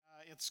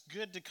It's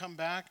good to come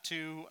back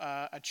to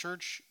a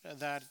church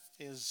that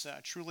is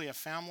truly a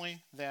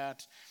family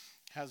that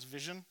has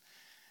vision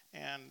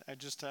and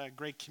just a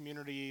great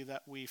community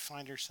that we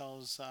find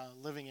ourselves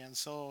living in.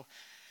 So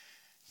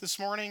this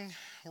morning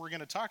we're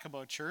going to talk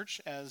about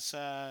church as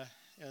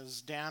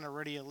Dan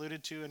already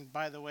alluded to. And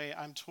by the way,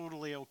 I'm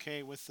totally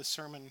okay with the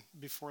sermon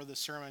before the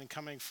sermon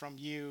coming from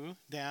you,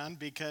 Dan,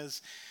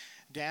 because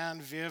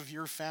Dan, Viv,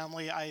 your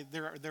family,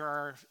 there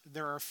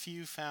are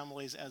few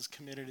families as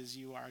committed as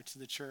you are to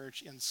the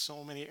church in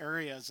so many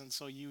areas, and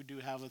so you do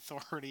have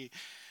authority,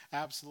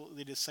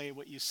 absolutely, to say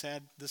what you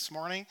said this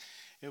morning.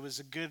 It was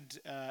a good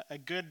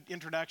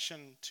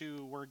introduction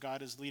to where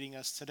God is leading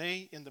us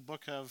today in the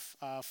book of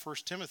 1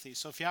 Timothy.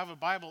 So if you have a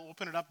Bible,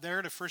 open it up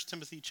there to 1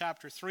 Timothy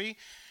chapter 3.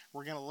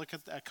 We're going to look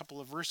at a couple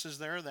of verses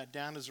there that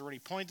Dan has already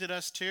pointed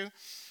us to,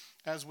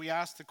 as we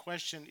ask the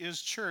question,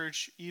 is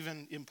church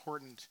even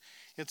important?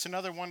 It's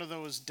another one of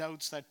those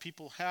doubts that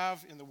people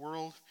have in the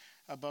world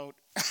about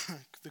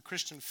the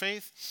Christian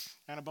faith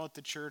and about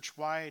the church.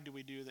 Why do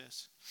we do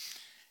this?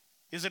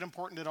 Is it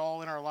important at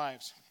all in our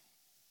lives?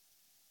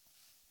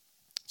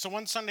 So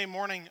one Sunday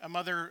morning, a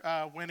mother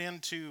went in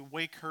to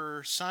wake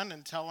her son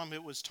and tell him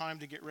it was time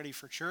to get ready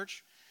for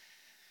church,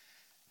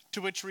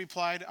 to which he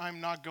replied, "I'm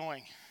not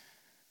going."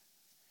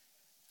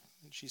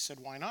 And she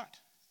said, "Why not?"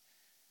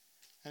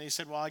 And he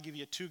said, "Well, I'll give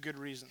you two good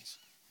reasons.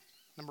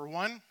 Number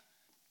one,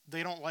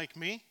 they don't like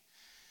me.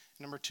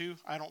 Number two,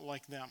 I don't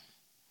like them."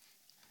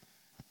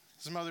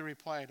 His mother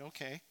replied,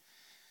 "Okay,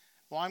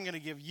 well, I'm going to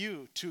give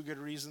you two good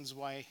reasons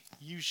why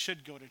you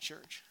should go to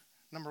church.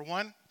 Number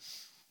one,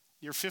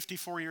 you're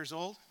 54 years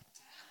old.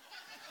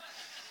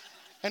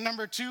 And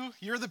number two,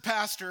 you're the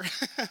pastor."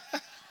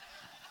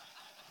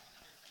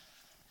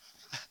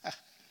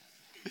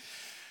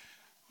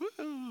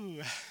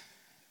 Woo!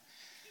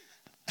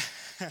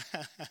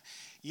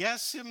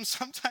 Yes,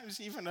 sometimes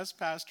even us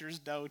pastors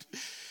doubt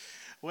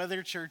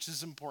whether church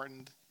is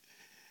important.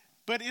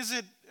 But is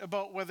it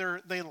about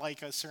whether they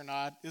like us or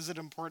not? Is it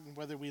important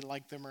whether we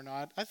like them or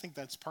not? I think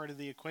that's part of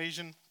the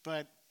equation,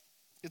 but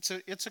it's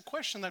a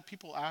question that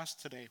people ask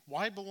today.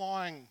 Why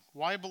belong?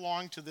 Why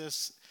belong to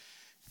this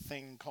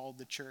thing called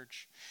the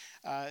church?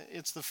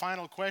 It's the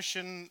final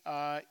question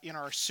in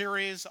our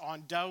series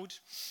on doubt,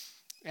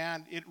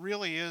 and it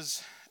really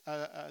is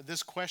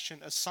this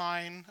question a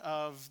sign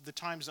of the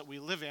times that we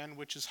live in,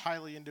 which is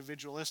highly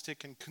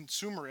individualistic and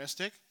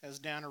consumeristic, as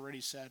Dan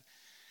already said.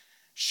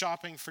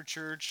 Shopping for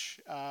church,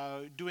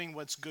 doing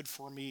what's good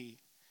for me.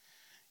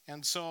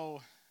 And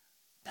so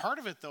part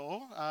of it,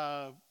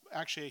 though,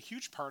 actually a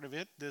huge part of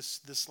it,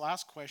 this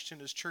last question,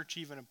 is church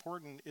even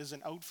important, is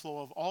an outflow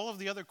of all of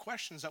the other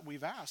questions that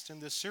we've asked in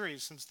this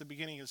series since the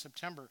beginning of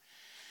September.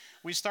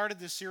 We started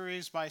this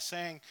series by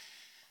saying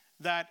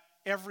that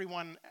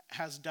everyone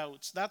has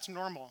doubts. That's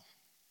normal.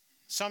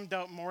 Some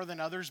doubt more than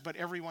others, but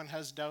everyone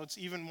has doubts.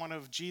 Even one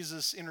of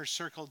Jesus' inner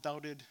circle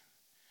doubted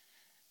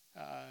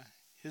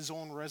his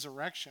own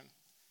resurrection.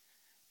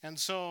 And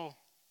so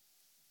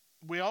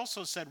we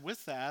also said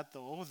with that,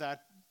 though,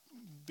 that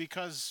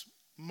because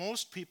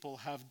most people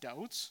have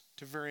doubts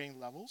to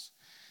varying levels,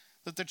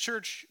 that the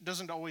church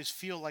doesn't always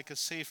feel like a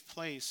safe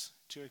place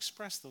to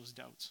express those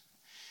doubts.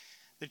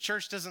 The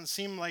church doesn't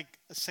seem like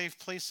a safe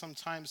place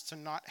sometimes to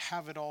not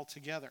have it all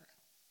together.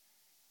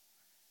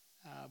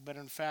 But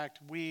in fact,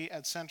 we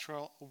at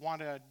Central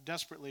want to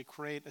desperately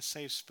create a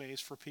safe space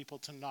for people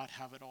to not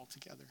have it all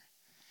together,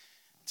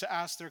 to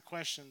ask their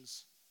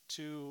questions,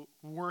 to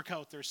work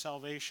out their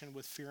salvation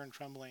with fear and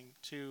trembling,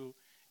 to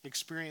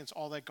experience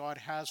all that God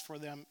has for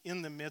them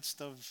in the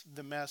midst of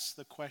the mess,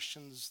 the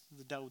questions,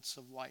 the doubts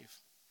of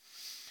life,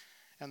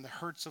 and the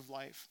hurts of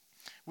life.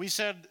 We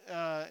said,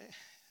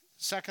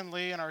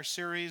 secondly, in our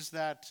series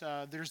that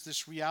there's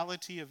this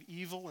reality of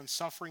evil and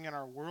suffering in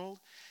our world,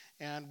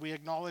 and we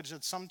acknowledge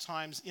that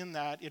sometimes in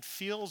that it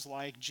feels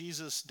like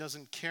Jesus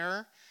doesn't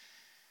care,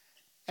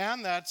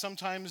 and that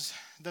sometimes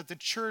that the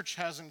church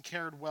hasn't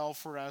cared well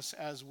for us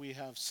as we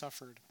have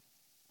suffered.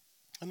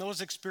 And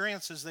those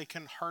experiences, they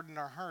can harden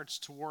our hearts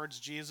towards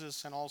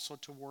Jesus and also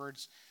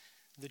towards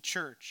the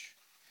church.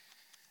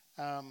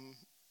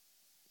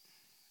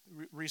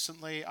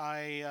 Recently,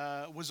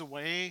 I was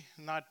away,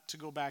 not to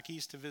go back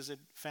east to visit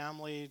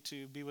family,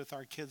 to be with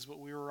our kids, but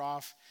we were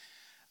off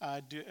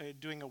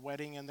doing a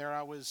wedding, and there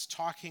I was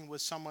talking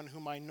with someone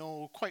whom I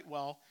know quite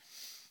well,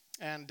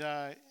 and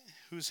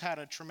who's had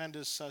a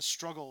tremendous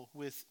struggle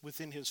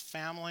within his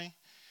family,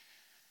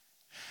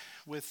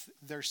 with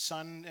their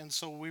son. And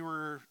so we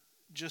were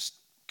just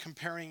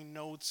comparing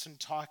notes and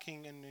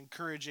talking and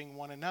encouraging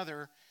one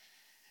another.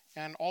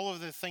 And all of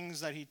the things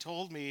that he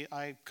told me,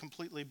 I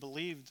completely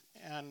believed.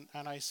 And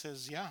I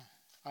says, yeah,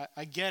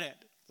 I get it.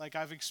 Like,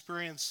 I've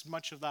experienced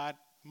much of that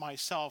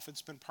myself.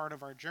 It's been part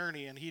of our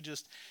journey. And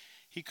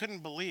he couldn't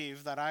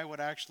believe that I would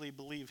actually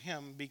believe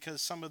him,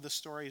 because some of the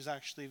stories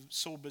actually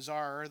so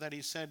bizarre that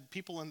he said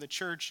people in the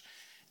church,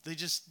 they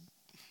just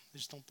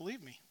don't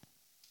believe me.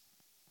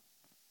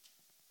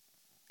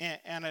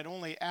 And it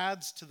only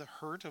adds to the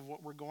hurt of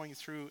what we're going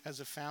through as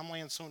a family.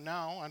 And so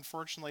now,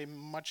 unfortunately,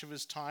 much of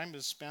his time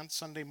is spent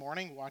Sunday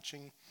morning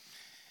watching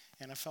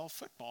NFL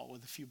football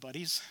with a few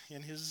buddies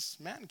in his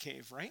man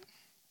cave, right?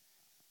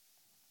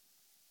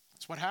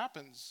 That's what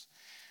happens.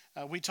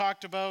 We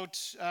talked about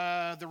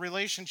the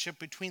relationship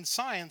between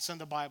science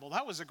and the Bible.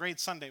 That was a great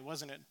Sunday,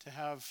 wasn't it? To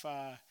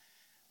have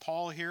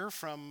Paul here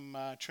from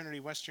Trinity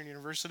Western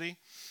University.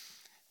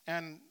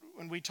 And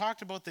when we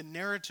talked about the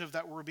narrative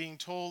that we're being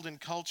told in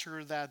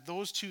culture, that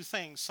those two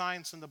things,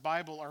 science and the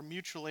Bible, are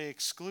mutually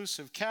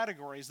exclusive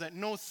categories, that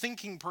no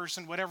thinking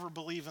person would ever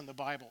believe in the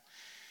Bible.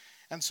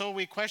 And so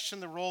we question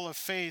the role of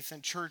faith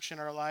and church in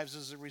our lives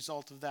as a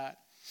result of that.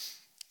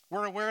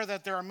 We're aware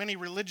that there are many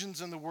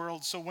religions in the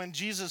world, so when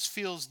Jesus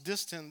feels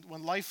distant,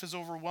 when life is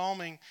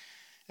overwhelming,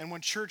 and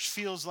when church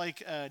feels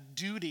like a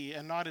duty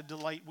and not a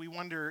delight, we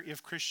wonder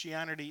if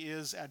Christianity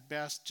is, at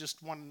best,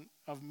 just one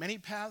of many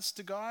paths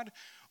to God,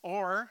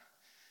 or,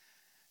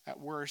 at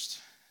worst,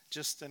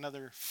 just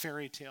another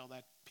fairy tale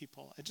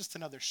just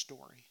another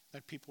story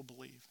that people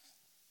believe.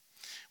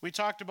 We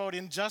talked about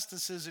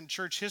injustices in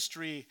church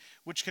history,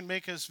 which can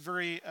make us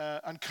very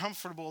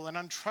uncomfortable and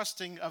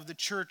untrusting of the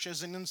church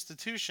as an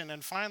institution.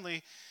 And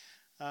finally,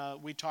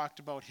 we talked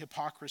about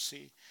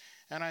hypocrisy.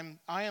 And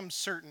I am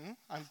certain,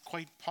 I'm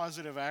quite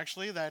positive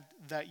actually,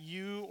 that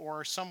you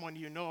or someone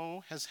you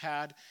know has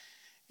had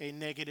a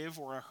negative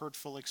or a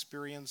hurtful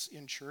experience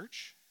in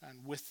church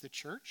and with the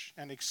church,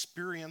 and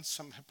experienced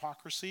some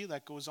hypocrisy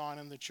that goes on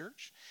in the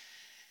church.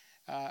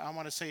 I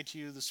want to say to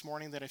you this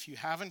morning that if you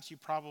haven't, you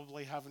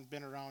probably haven't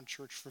been around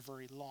church for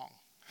very long.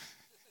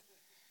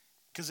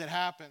 Because it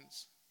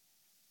happens.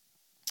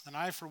 And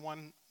I, for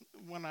one,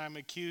 when I'm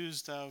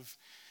accused of,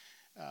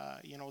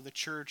 the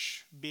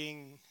church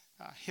being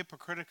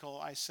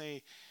hypocritical, I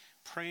say,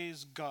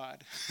 praise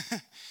God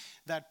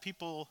that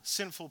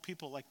sinful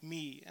people like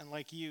me and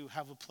like you,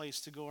 have a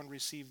place to go and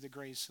receive the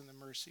grace and the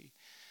mercy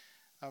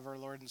of our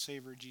Lord and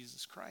Savior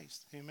Jesus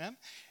Christ. Amen?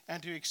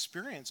 And to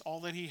experience all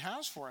that he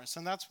has for us.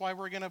 And that's why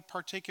we're going to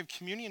partake of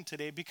communion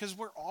today, because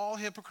we're all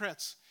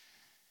hypocrites.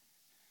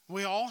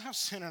 We all have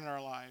sin in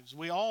our lives.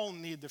 We all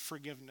need the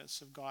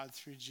forgiveness of God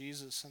through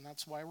Jesus, and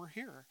that's why we're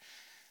here.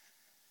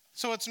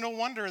 So it's no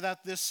wonder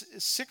that this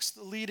sixth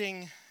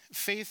leading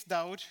faith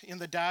doubt in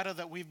the data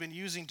that we've been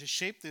using to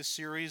shape this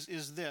series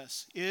is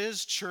this: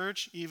 is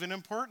church even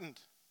important?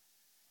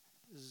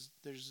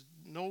 There's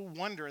no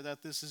wonder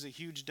that this is a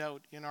huge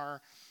doubt in our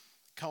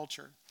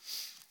culture.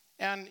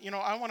 And,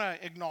 I want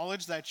to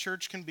acknowledge that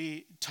church can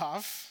be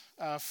tough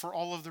for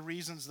all of the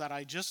reasons that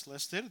I just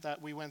listed, that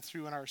we went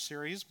through in our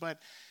series. But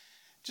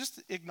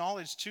just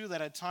acknowledge, too,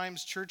 that at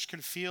times church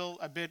can feel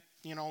a bit,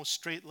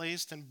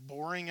 straight-laced and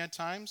boring at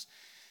times.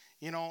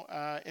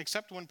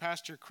 Except when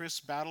Pastor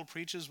Chris battle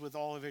preaches with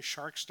all of his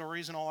shark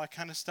stories and all that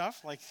kind of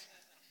stuff.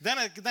 Then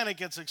it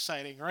gets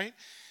exciting, right?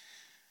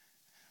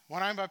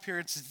 When I'm up here,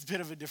 it's a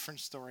bit of a different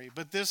story.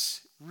 But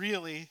this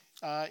really,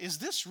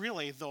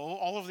 though,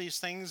 all of these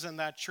things and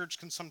that church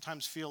can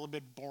sometimes feel a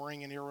bit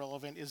boring and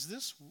irrelevant, is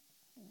this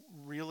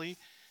really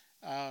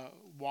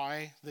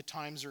why the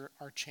times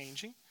are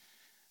changing?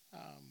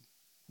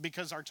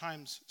 Because our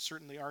times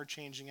certainly are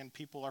changing, and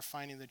people are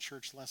finding the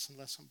church less and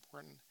less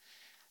important.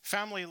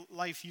 Family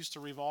life used to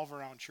revolve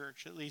around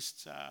church, at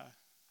least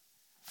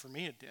for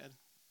me it did,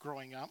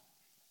 growing up.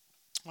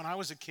 When I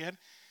was a kid,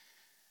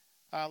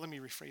 let me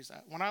rephrase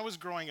that. When I was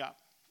growing up,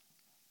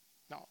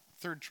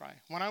 third try.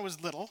 When I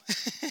was little,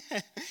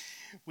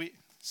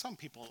 some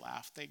people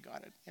laughed, they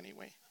got it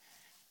anyway.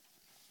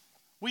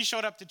 We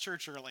showed up to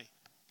church early.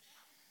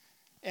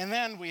 And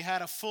then we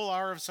had a full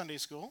hour of Sunday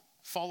school,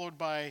 followed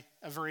by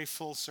a very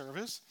full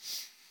service.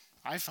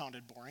 I found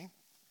it boring.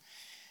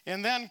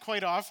 And then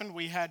quite often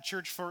we had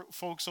church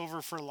folks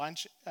over for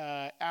lunch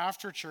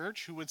after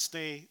church who would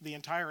stay the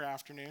entire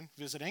afternoon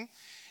visiting.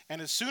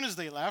 And as soon as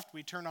they left,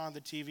 we turned on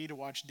the TV to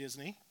watch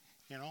Disney,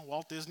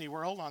 Walt Disney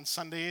World on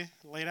Sunday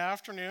late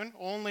afternoon,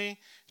 only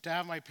to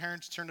have my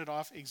parents turn it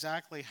off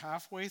exactly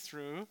halfway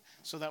through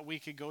so that we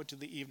could go to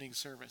the evening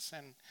service.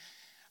 And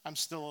I'm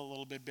still a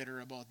little bit bitter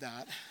about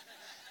that.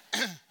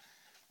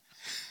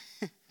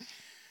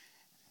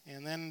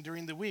 And then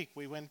during the week,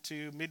 we went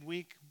to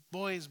midweek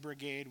boys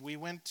brigade. We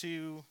went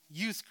to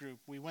youth group.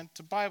 We went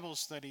to Bible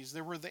studies.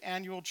 There were the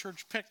annual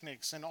church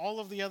picnics and all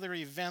of the other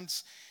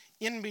events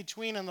in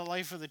between in the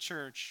life of the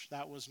church.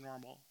 That was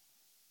normal,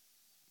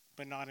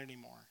 but not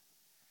anymore.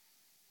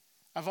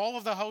 Of all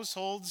of the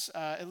households,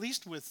 at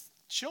least with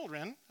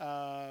children,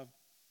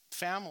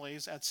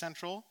 families at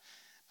Central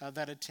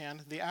that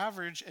attend, the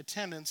average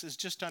attendance is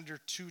just under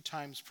 2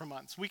 times per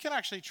month. We can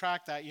actually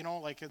track that,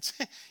 it's,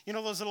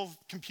 those little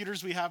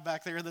computers we have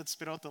back there that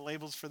spit out the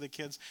labels for the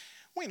kids.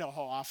 We know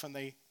how often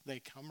they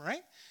come,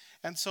 right?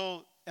 And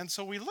so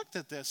we looked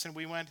at this and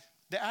we went,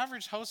 the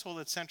average household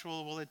at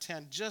Central will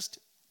attend just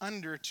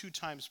under 2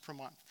 times per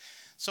month.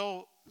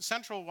 So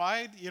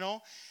Central-wide,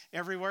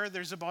 everywhere,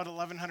 there's about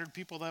 1,100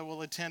 people that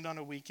will attend on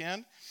a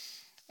weekend.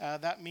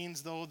 That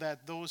means, though,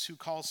 that those who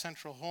call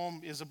Central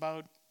home is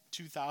about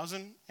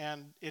 2,000,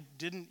 and it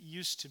didn't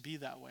used to be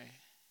that way.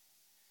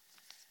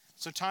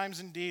 So times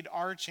indeed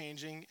are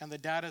changing, and the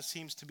data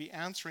seems to be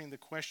answering the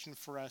question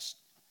for us.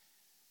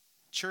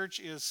 Church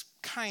is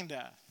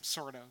kinda,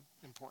 sorta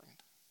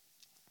important.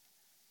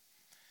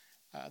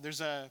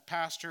 There's a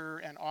pastor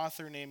and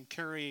author named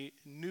Kerry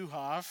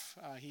Newhoff.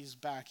 He's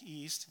back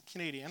east,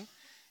 Canadian.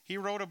 He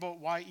wrote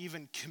about why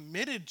even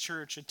committed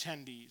church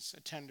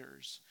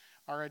attenders,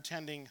 are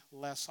attending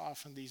less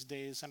often these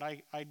days. And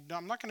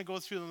I'm not going to go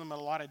through them in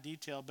a lot of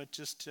detail, but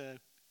just to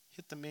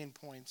hit the main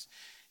points.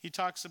 He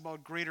talks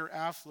about greater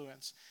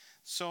affluence.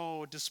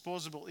 So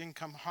disposable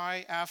income,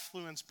 high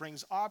affluence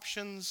brings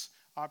options.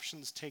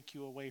 Options take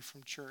you away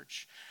from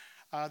church.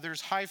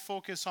 There's high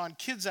focus on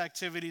kids'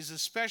 activities,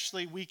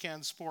 especially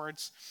weekend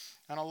sports,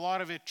 and a lot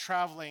of it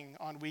traveling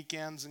on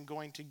weekends and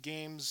going to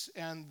games.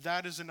 And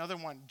that is another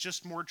one,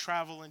 just more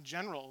travel in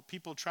general.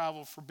 People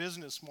travel for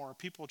business more.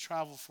 People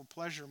travel for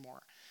pleasure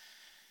more.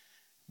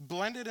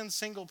 Blended and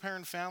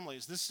single-parent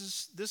families. This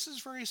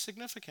is very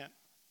significant,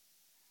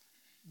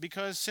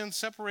 because since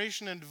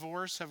separation and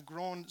divorce have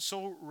grown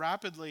so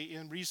rapidly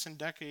in recent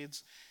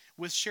decades,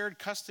 with shared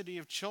custody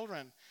of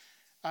children,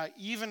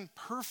 even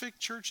perfect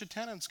church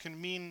attendance can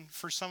mean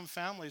for some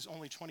families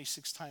only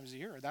 26 times a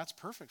year. That's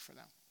perfect for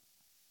them,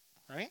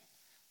 right?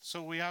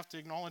 So we have to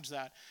acknowledge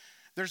that.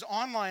 There's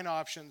online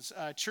options,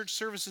 church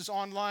services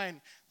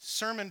online,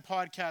 sermon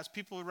podcasts.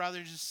 People would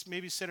rather just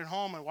maybe sit at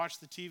home and watch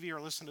the TV or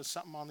listen to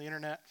something on the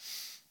internet,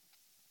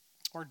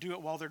 or do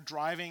it while they're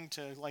driving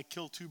to like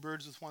kill two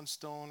birds with one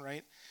stone,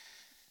 right?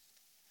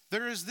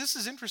 This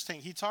is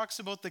interesting. He talks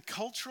about the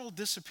cultural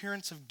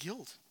disappearance of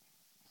guilt.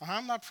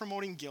 I'm not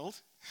promoting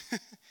guilt.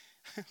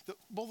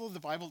 Although the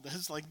Bible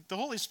does, like the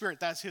Holy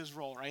Spirit, that's his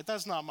role, right?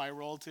 That's not my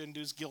role to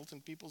induce guilt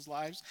in people's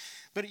lives.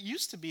 But it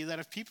used to be that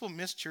if people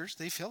missed church,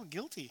 they felt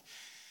guilty.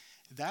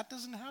 That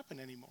doesn't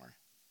happen anymore.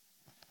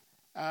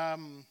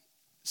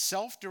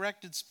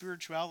 Self-directed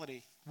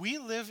spirituality. We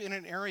live in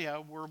an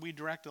area where we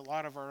direct a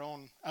lot of our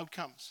own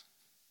outcomes.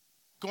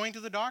 Going to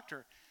the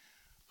doctor.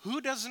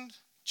 Who doesn't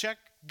check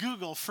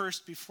Google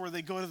first before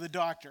they go to the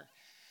doctor?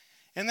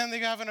 And then they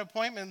have an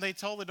appointment and they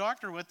tell the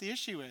doctor what the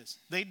issue is.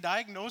 They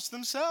diagnose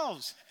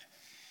themselves.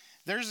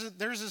 There's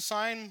a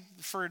sign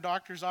for a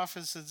doctor's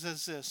office that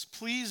says this: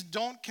 please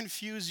don't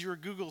confuse your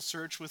Google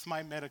search with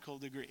my medical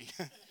degree.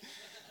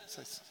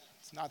 So it's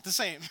not the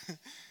same.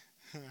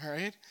 All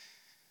right?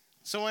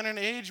 So in an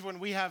age when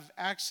we have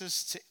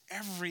access to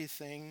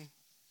everything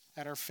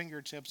at our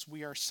fingertips,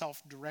 we are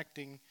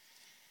self-directing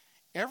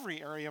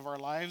every area of our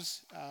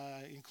lives,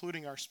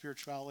 including our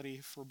spirituality,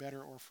 for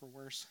better or for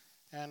worse.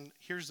 And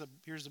here's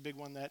a big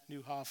one that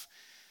Newhoff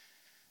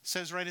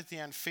says right at the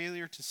end: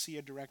 failure to see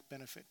a direct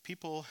benefit.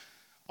 People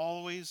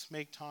always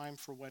make time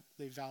for what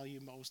they value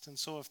most. And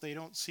so if they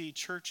don't see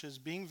church as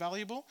being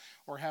valuable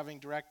or having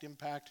direct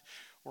impact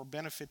or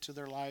benefit to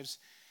their lives,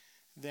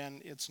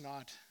 then it's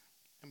not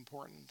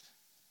important.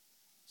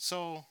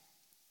 So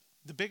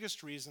the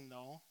biggest reason,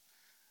 though,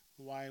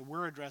 why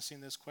we're addressing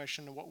this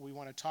question and what we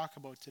want to talk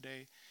about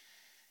today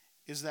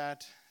is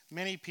that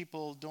many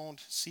people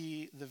don't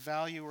see the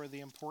value or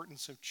the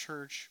importance of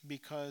church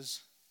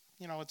because,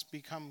 it's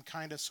become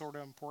kind of sort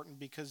of important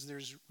because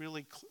there's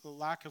really a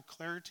lack of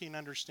clarity and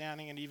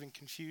understanding and even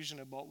confusion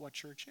about what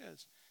church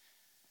is.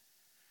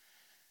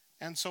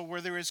 And so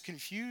where there is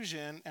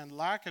confusion and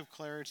lack of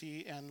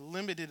clarity and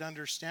limited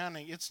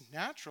understanding, it's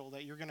natural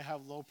that you're going to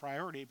have low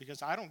priority,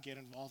 because I don't get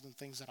involved in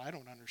things that I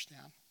don't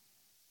understand.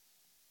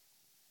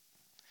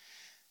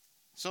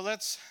 So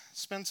let's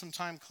spend some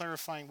time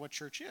clarifying what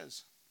church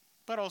is,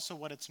 but also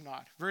what it's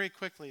not. Very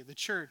quickly, the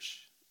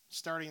church,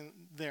 starting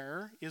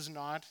there, is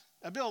not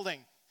a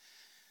building.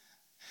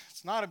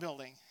 It's not a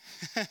building.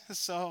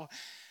 So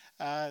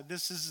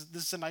this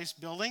is a nice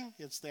building.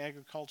 It's the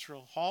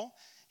Agricultural Hall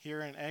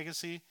here in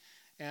Agassiz,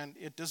 and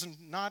it doesn't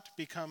not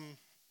become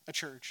a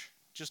church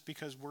just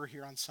because we're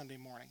here on Sunday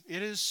morning.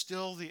 It is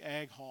still the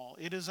Ag Hall.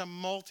 It is a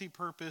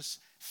multi-purpose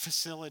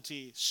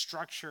facility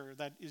structure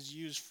that is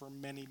used for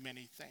many,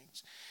 many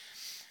things.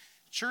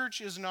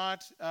 Church is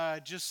not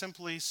just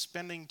simply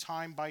spending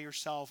time by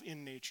yourself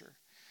in nature.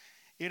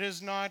 It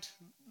is not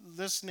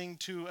listening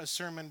to a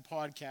sermon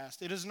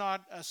podcast. It is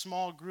not a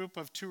small group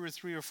of 2 or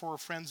 3 or 4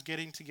 friends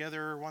getting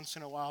together once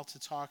in a while to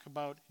talk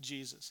about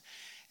Jesus.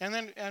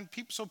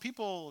 So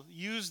people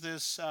use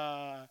this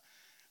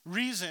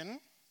reason,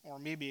 or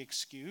maybe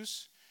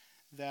excuse,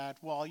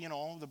 that,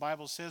 the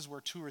Bible says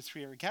where 2 or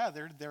 3 are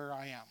gathered, there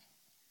I am.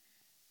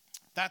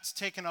 That's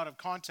taken out of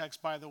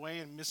context, by the way,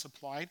 and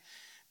misapplied,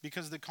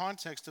 because the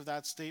context of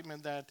that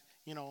statement that,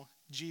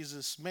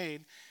 Jesus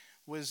made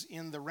was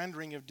in the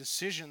rendering of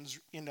decisions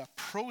in a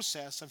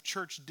process of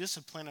church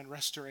discipline and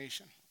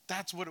restoration.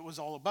 That's what it was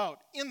all about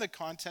in the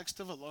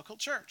context of a local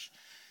church.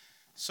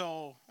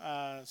 So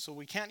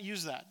we can't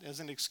use that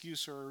as an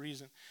excuse or a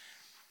reason.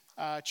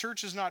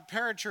 Church is not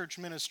parachurch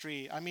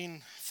ministry. I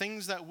mean,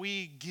 things that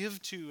we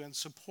give to and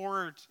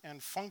support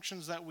and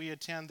functions that we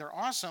attend, they're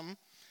awesome.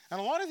 And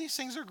a lot of these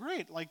things are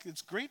great. Like,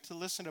 it's great to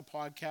listen to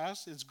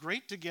podcasts. It's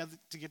great to get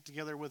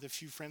together with a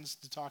few friends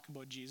to talk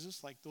about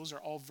Jesus. Like, those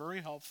are all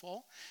very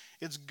helpful.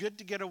 It's good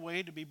to get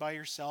away, to be by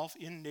yourself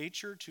in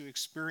nature, to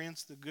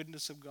experience the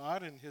goodness of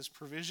God and his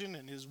provision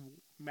and his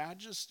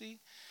majesty.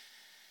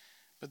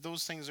 But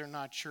those things are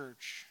not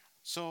church.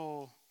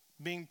 So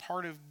being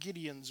part of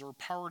Gideon's or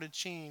Power to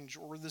Change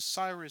or the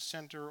Cyrus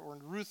Center or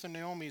Ruth and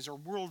Naomi's or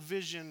World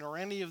Vision or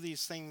any of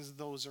these things,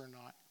 those are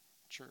not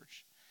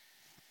church.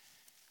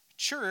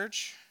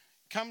 Church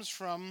comes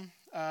from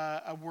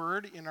a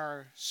word in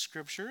our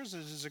scriptures. It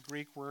is a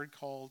Greek word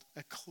called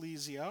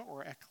ecclesia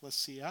or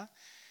ecclesia.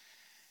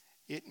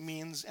 It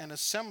means an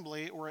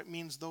assembly, or it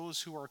means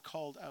those who are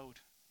called out.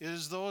 It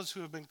is those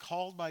who have been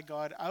called by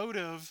God out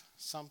of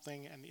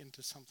something and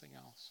into something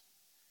else.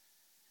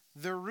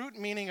 The root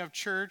meaning of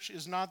church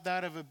is not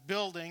that of a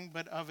building,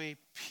 but of a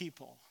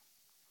people.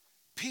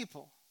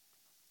 People.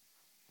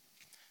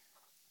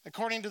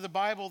 According to the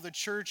Bible, the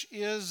church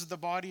is the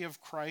body of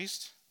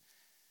Christ.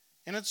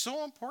 And it's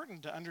so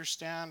important to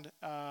understand,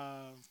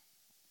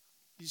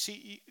 you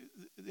see,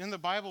 in the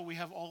Bible we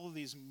have all of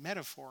these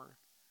metaphors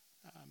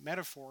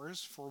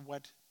for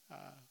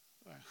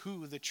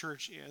who the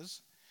church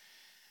is.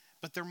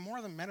 But they're more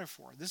than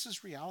metaphor. This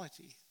is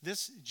reality.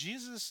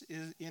 Jesus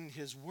is, in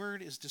his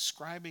word, is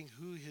describing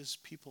who his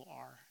people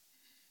are.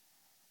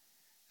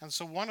 And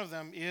so one of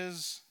them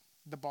is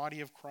the body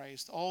of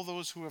Christ. All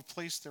those who have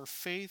placed their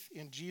faith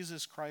in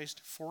Jesus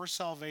Christ for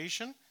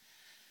salvation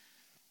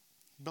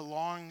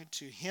belong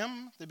to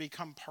him. They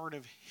become part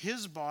of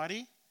his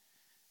body.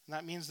 And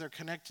that means they're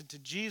connected to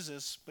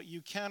Jesus. But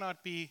you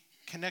cannot be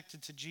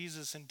connected to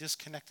Jesus and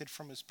disconnected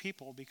from his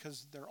people,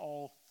 because they're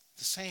all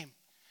the same.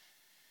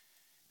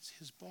 It's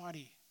his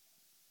body.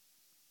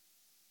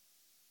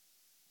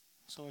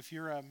 So if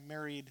you're a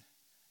married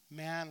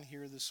man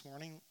here this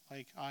morning,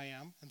 like I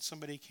am, and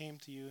somebody came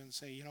to you and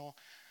say, I don't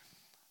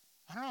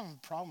have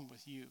a problem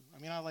with you. I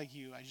mean, I like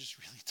you. I just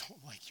really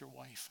don't like your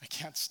wife. I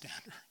can't stand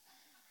her.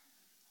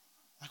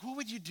 Like, what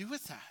would you do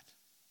with that?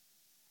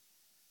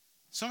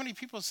 So many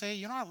people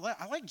say, I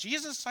like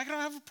Jesus. I don't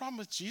have a problem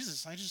with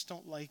Jesus. I just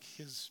don't like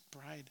his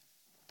bride.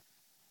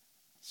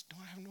 Just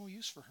don't have no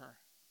use for her.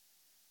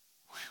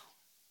 Whew.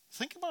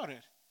 Think about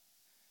it.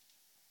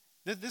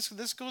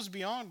 This goes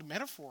beyond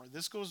metaphor.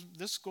 This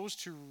goes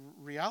to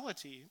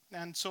reality.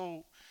 And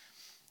so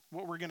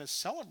what we're going to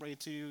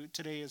celebrate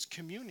today is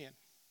communion.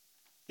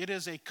 It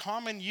is a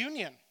common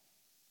union.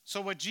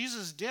 So what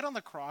Jesus did on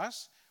the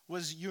cross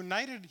was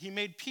united. He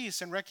made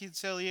peace and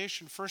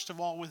reconciliation, first of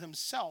all, with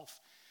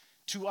himself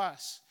to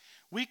us.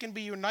 We can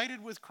be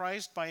united with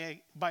Christ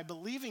by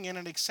believing in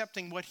and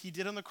accepting what he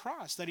did on the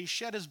cross, that he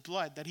shed his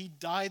blood, that he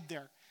died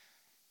there,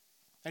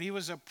 that he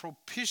was a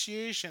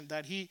propitiation,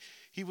 that he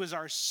was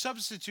our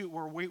substitute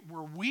where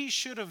we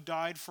should have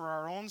died for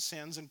our own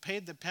sins and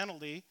paid the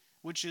penalty,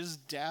 which is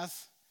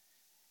death,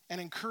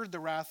 and incurred the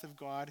wrath of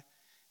God.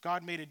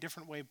 God made a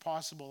different way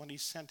possible, and he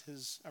sent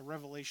a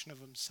revelation of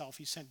himself.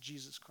 He sent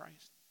Jesus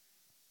Christ.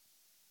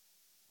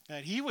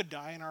 That he would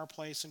die in our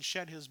place and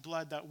shed his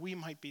blood that we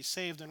might be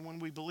saved. And when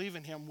we believe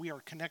in him, we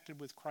are connected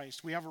with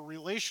Christ. We have a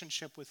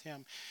relationship with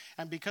him.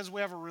 And because we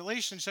have a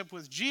relationship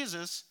with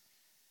Jesus,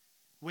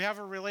 we have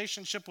a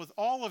relationship with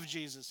all of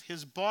Jesus,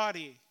 his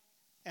body.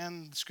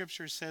 And the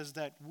scripture says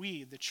that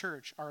we, the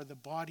church, are the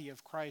body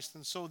of Christ.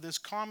 And so this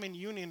common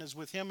union is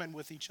with him and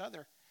with each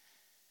other.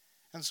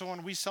 And so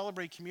when we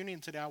celebrate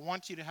communion today, I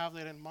want you to have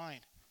that in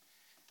mind,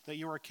 that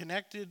you are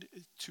connected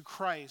to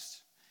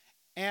Christ,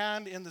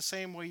 and in the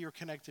same way you're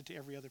connected to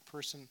every other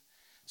person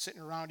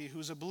sitting around you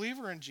who's a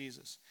believer in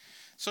Jesus.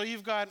 So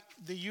you've got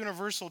the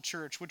universal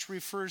church, which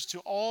refers to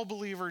all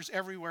believers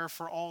everywhere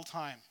for all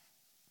time.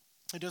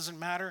 It doesn't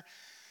matter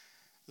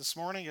this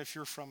morning if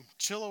you're from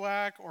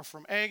Chilliwack or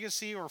from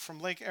Agassiz or from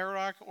Lake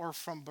Arak or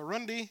from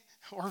Burundi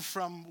or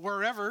from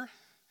wherever.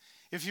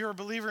 If you're a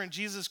believer in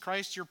Jesus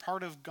Christ, you're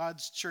part of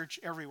God's church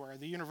everywhere,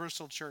 the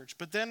universal church.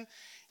 But then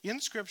in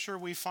Scripture,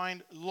 we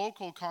find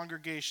local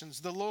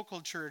congregations, the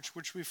local church,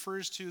 which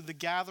refers to the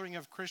gathering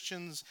of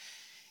Christians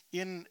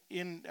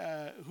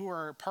who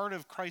are part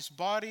of Christ's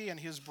body and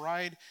his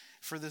bride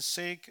for the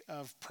sake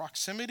of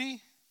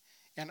proximity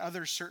and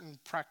other certain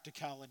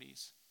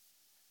practicalities.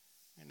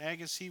 In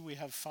Agassiz, we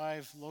have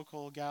 5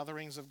 local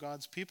gatherings of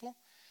God's people,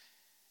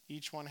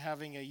 each one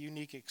having a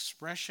unique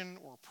expression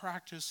or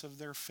practice of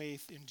their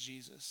faith in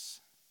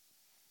Jesus.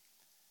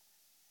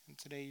 And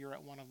today you're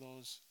at one of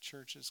those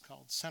churches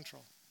called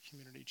Central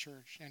Community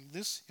Church.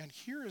 And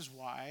here is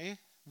why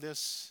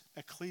this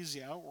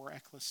ecclesia or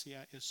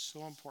ecclesia is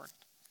so important.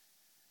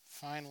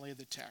 Finally,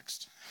 the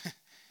text.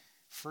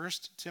 1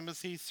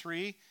 Timothy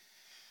 3,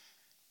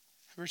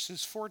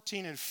 verses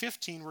 14 and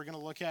 15 we're going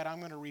to look at. I'm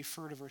going to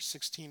refer to verse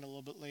 16 a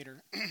little bit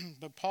later.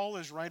 But Paul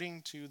is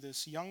writing to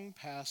this young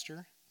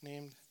pastor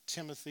named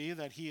Timothy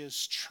that he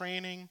is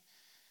training,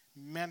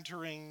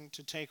 mentoring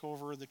to take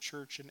over the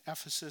church in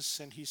Ephesus.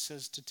 And he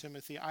says to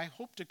Timothy, I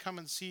hope to come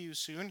and see you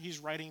soon. He's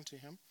writing to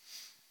him.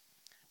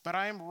 But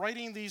I am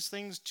writing these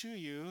things to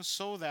you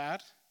so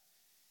that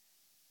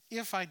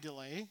if I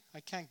delay,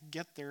 I can't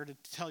get there to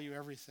tell you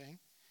everything.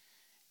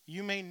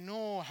 You may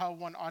know how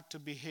one ought to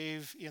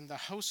behave in the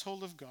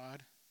household of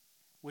God,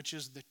 which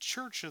is the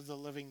church of the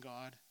living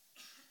God,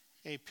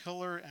 a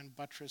pillar and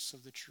buttress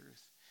of the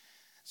truth.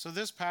 So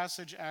this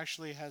passage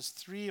actually has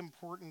three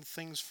important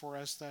things for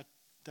us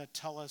that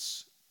tell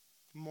us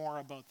more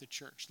about the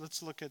church.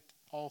 Let's look at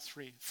all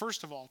three.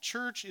 First of all,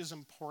 church is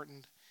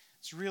important.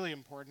 It's really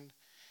important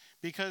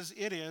because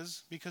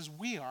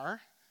we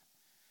are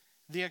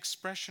the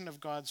expression of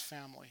God's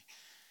family.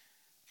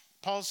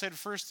 Paul said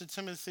first to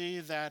Timothy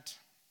that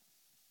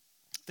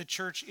the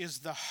church is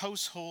the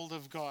household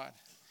of God.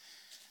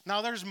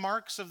 Now there's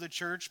marks of the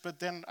church, but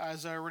then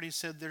as I already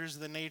said, there's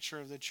the nature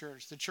of the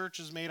church. The church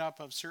is made up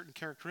of certain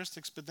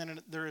characteristics, but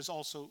then there is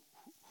also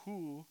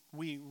who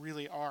we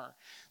really are.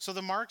 So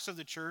the marks of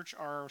the church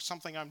are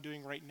something I'm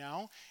doing right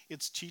now.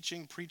 It's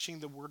teaching, preaching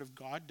the word of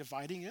God,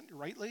 dividing it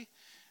rightly,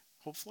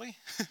 hopefully,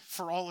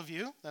 for all of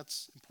you.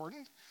 That's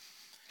important.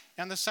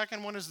 And the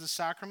second one is the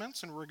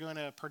sacraments, and we're going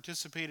to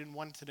participate in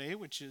one today,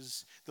 which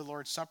is the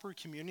Lord's Supper,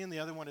 communion. The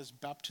other one is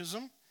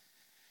baptism.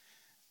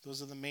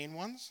 Those are the main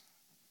ones.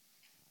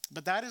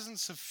 But that isn't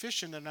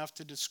sufficient enough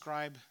to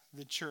describe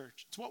the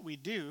church. It's what we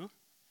do,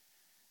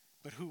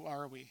 but who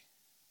are we?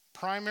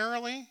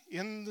 Primarily,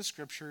 in the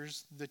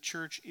scriptures, the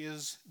church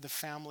is the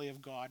family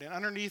of God. And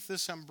underneath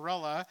this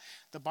umbrella,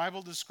 the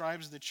Bible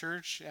describes the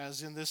church,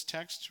 as in this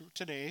text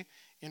today,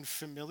 in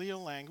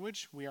familial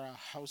language. We are a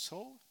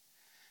household.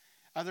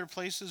 Other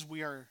places,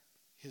 we are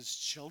his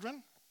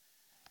children.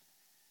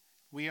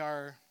 We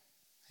are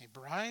a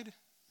bride.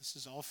 This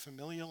is all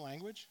familial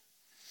language.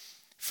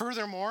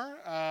 Furthermore,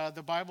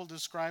 the Bible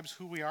describes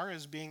who we are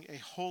as being a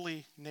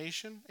holy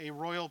nation, a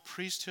royal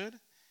priesthood,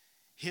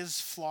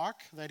 his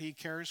flock that he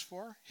cares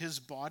for, his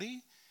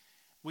body.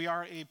 We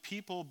are a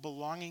people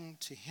belonging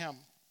to him.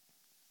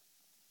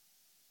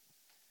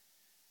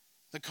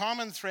 The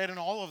common thread in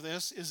all of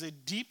this is a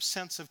deep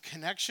sense of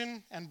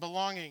connection and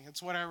belonging.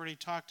 It's what I already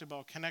talked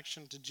about,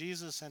 connection to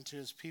Jesus and to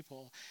his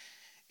people.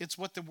 It's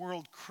what the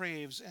world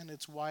craves, and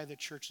it's why the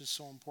church is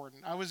so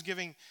important. I was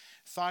giving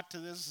thought to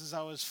this as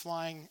I was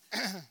flying.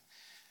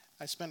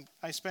 I spent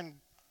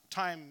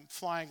time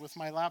flying with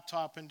my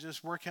laptop and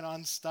just working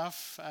on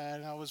stuff,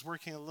 and I was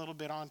working a little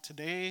bit on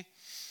today.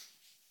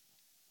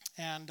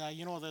 And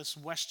you know this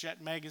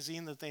WestJet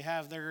magazine that they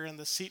have there in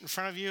the seat in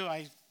front of you?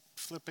 I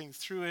flipping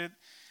through it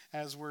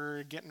as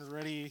we're getting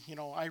ready. You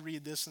know, I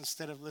read this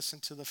instead of listen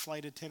to the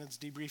flight attendants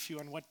debrief you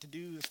on what to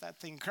do if that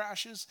thing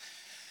crashes.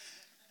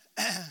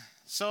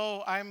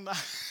 So I'm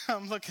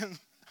looking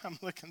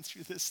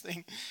through this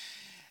thing,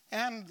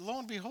 and lo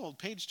and behold,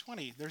 page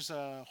 20, there's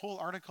a whole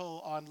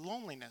article on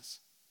loneliness.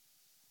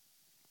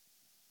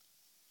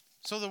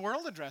 So the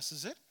world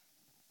addresses it.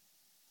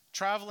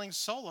 Traveling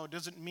solo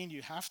doesn't mean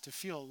you have to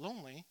feel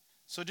lonely.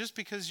 So just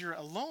because you're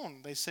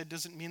alone, they said,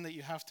 doesn't mean that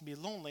you have to be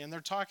lonely. And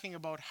they're talking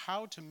about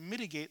how to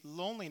mitigate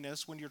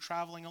loneliness when you're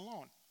traveling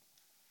alone.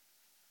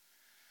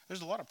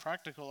 There's a lot of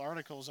practical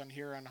articles on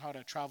here on how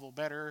to travel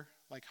better,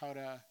 like how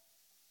to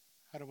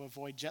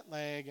avoid jet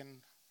lag and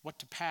what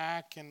to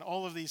pack and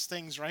all of these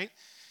things, right?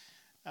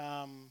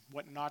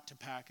 What not to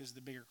pack is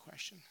the bigger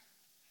question.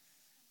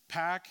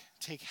 Pack,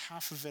 take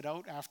half of it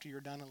out after you're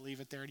done and leave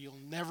it there, and you'll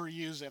never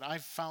use it.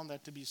 I've found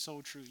that to be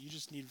so true. You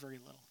just need very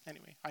little.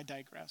 Anyway, I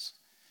digress.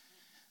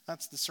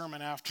 That's the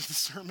sermon after the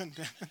sermon.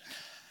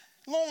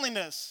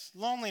 Loneliness.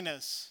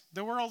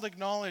 The world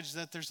acknowledged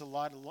that there's a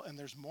lot, and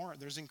there's more.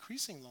 There's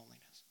increasing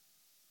loneliness.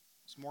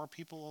 There's more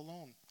people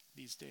alone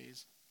these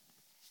days.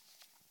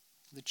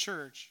 The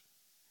church,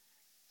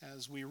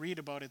 as we read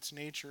about its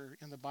nature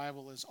in the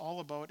Bible, is all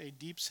about a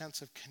deep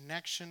sense of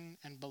connection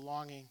and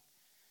belonging.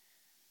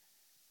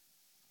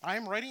 I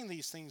am writing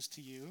these things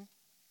to you,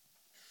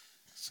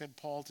 said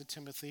Paul to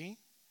Timothy,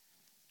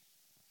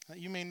 that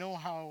you may know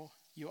how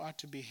you ought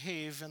to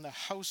behave in the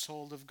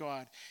household of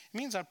God. It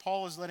means that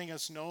Paul is letting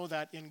us know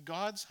that in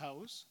God's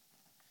house,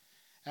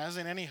 as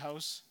in any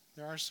house,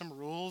 there are some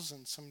rules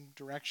and some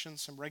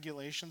directions, some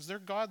regulations. They're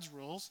God's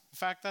rules. In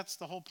fact, that's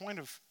the whole point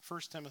of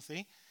 1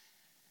 Timothy,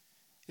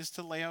 is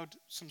to lay out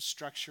some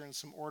structure and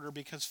some order,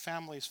 because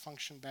families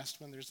function best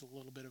when there's a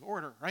little bit of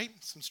order, right?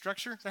 Some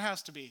structure, there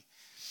has to be.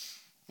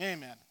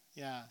 Amen.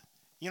 Yeah.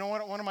 You know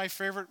what? One of my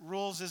favorite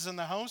rules is in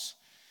the house.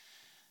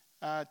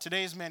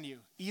 Today's menu: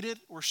 eat it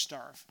or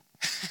starve.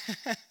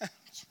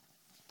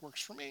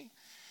 Works for me.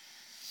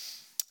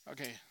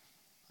 Okay,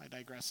 I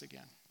digress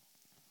again.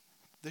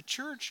 The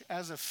church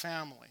as a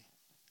family,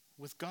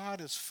 with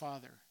God as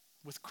Father,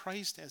 with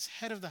Christ as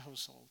head of the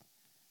household,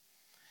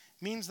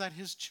 means that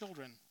his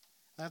children,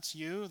 that's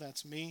you,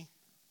 that's me,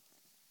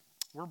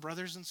 we're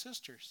brothers and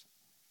sisters.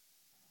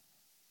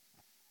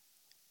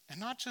 And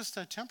not just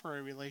a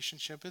temporary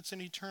relationship, it's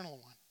an eternal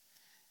one.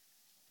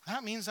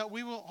 That means that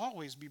we will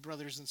always be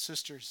brothers and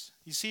sisters.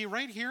 You see,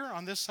 right here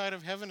on this side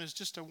of heaven is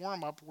just a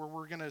warm-up where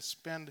we're going to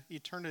spend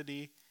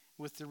eternity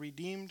with the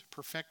redeemed,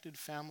 perfected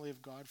family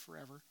of God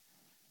forever.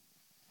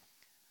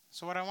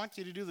 So what I want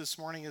you to do this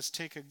morning is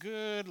take a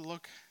good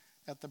look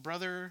at the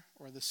brother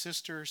or the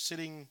sister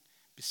sitting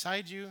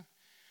beside you,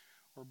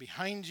 or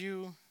behind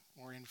you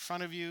or in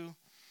front of you,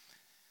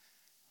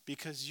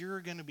 because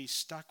you're going to be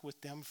stuck with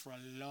them for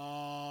a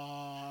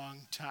long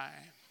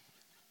time.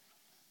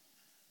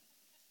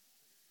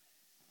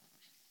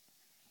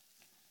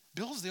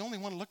 Bill's the only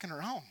one looking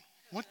around.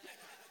 What?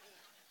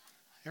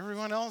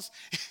 Everyone else?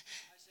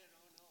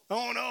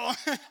 Oh no.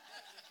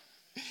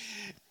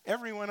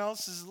 Everyone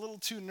else is a little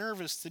too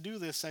nervous to do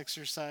this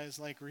exercise.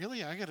 Like,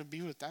 really? I got to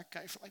be with that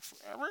guy for like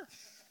forever?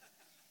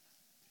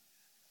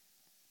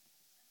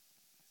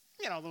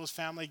 You know, those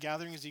family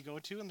gatherings you go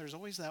to, and there's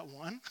always that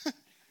one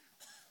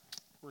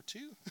or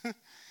two.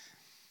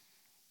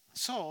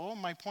 So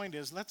my point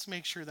is, let's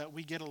make sure that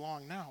we get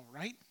along now,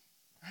 right?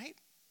 Right?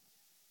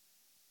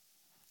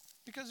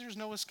 Because there's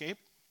no escape.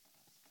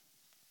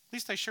 At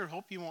least I sure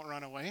hope you won't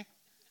run away.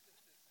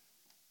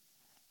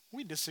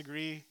 We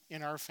disagree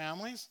in our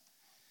families,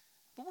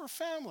 but we're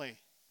family.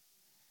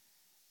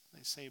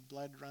 They say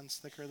blood runs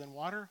thicker than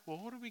water. Well,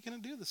 what are we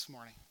going to do this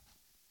morning?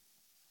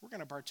 We're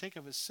going to partake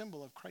of a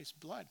symbol of Christ's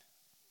blood.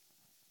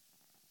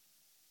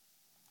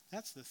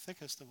 That's the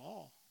thickest of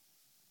all,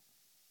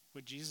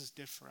 what Jesus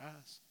did for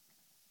us.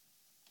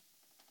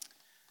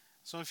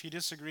 So if you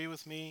disagree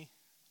with me,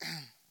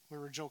 we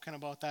were joking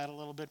about that a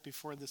little bit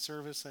before the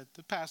service, that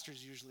the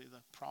pastor's usually the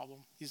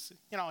problem. He's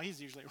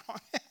usually wrong.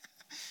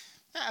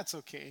 That's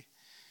okay.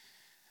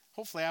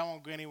 Hopefully I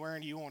won't go anywhere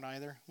and you won't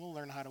either. We'll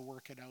learn how to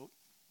work it out.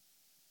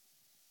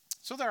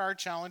 So there are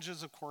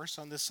challenges, of course,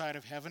 on this side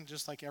of heaven,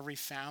 just like every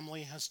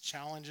family has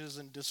challenges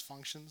and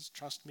dysfunctions.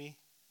 Trust me,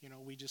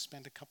 we just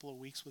spent a couple of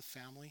weeks with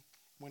family.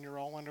 When you're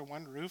all under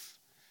one roof,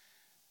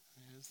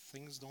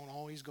 things don't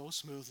always go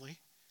smoothly.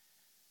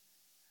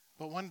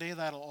 But one day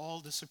that'll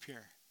all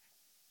disappear.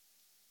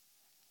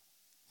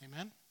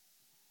 Amen?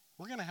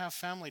 We're going to have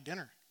family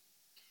dinner.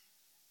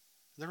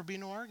 There will be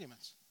no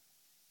arguments.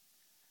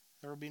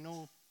 There will be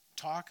no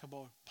talk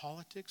about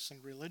politics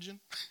and religion.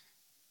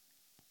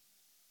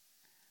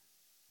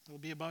 It'll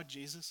be about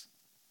Jesus.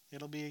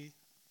 It'll be,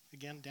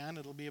 again, Dan,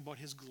 it'll be about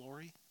his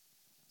glory.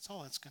 That's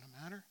all that's going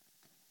to matter.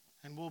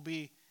 And we'll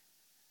be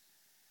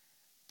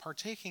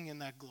partaking in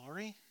that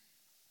glory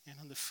and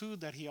in the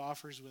food that he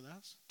offers with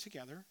us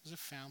together as a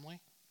family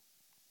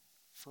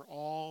for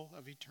all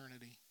of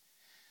eternity.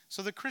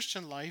 So the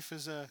Christian life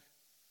is a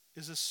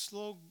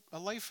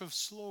life of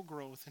slow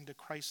growth into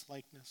Christ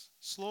likeness,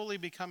 slowly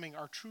becoming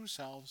our true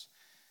selves,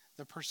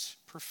 the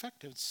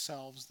perfected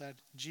selves that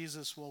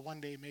Jesus will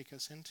one day make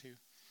us into.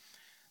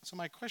 So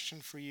my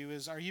question for you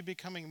is, are you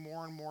becoming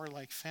more and more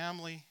like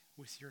family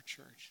with your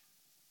church?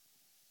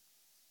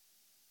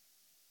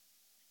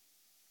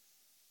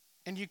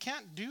 And you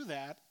can't do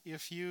that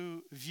if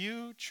you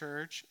view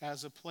church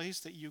as a place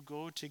that you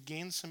go to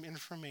gain some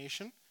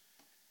information.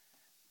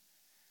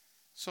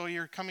 So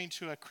you're coming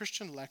to a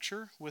Christian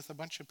lecture with a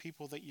bunch of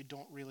people that you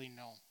don't really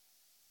know.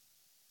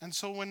 And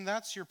so when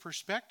that's your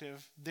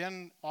perspective,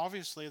 then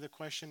obviously the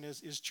question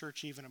is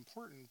church even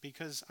important?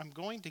 Because I'm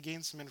going to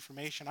gain some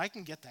information. I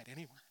can get that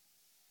anywhere.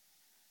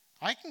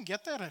 I can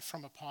get that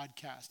from a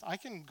podcast. I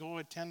can go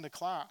attend a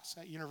class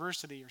at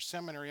university or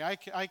seminary. I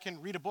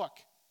can read a book.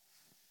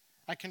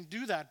 I can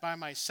do that by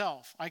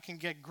myself. I can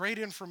get great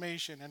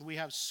information, and we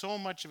have so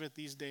much of it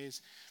these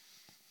days.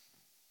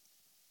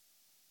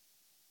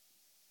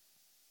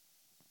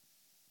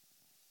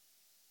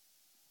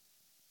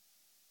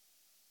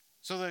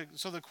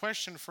 So the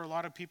question for a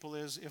lot of people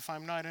is, if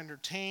I'm not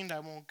entertained, I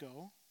won't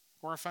go.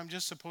 Or if I'm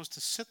just supposed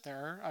to sit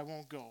there, I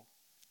won't go.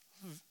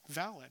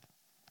 Valid.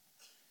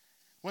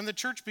 When the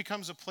church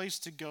becomes a place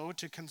to go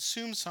to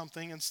consume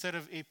something instead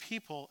of a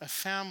people, a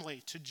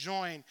family, to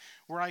join,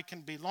 where I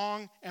can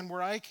belong and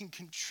where I can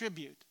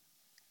contribute,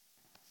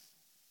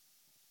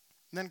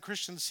 then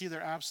Christians see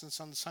their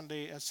absence on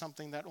Sunday as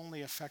something that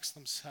only affects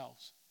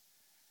themselves.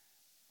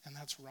 And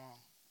that's wrong.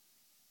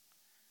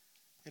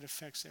 It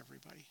affects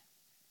everybody.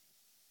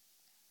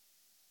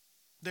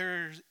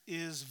 There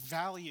is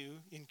value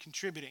in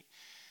contributing.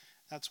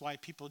 That's why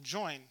people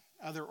join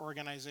other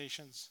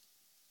organizations,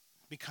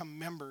 become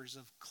members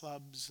of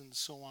clubs and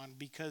so on,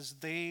 because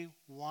they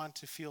want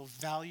to feel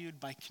valued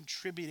by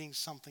contributing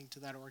something to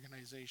that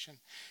organization.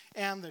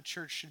 And the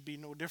church should be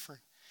no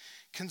different.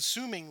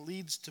 Consuming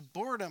leads to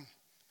boredom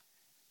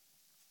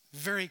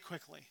very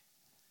quickly.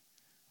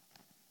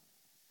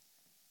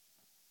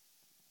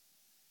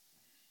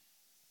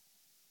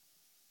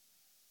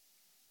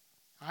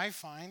 I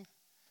find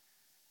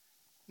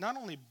not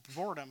only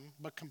boredom,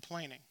 but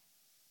complaining.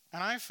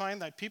 And I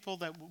find that people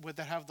that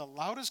have the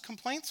loudest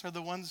complaints are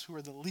the ones who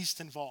are the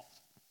least involved.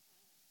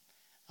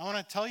 I want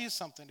to tell you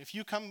something. If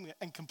you come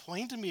and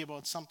complain to me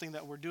about something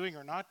that we're doing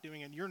or not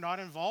doing and you're not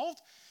involved,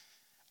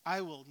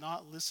 I will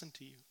not listen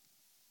to you.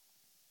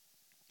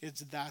 It's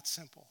that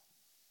simple.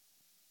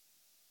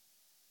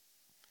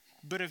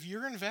 But if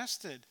you're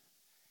invested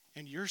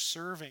and you're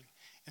serving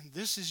and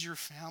this is your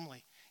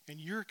family and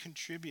you're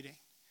contributing,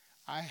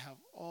 I have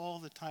all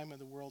the time in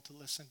the world to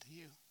listen to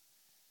you,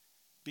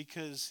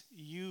 because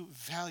you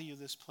value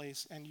this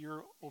place and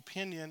your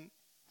opinion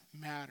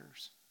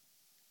matters.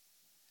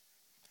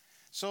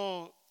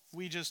 So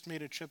we just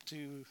made a trip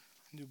to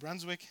New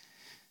Brunswick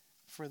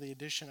for the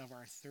addition of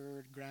our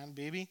third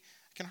grandbaby.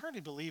 I can hardly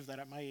believe that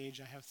at my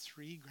age I have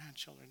 3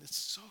 grandchildren. It's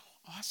so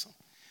awesome.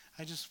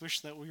 I just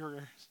wish that we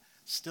were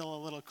still a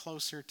little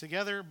closer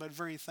together, but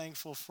very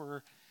thankful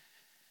for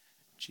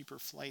cheaper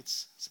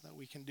flights so that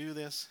we can do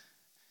this.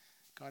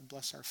 God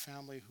bless our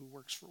family who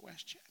works for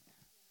WestJet.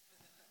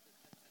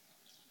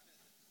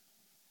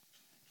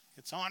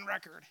 It's on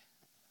record.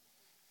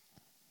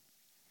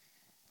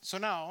 So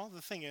now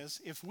the thing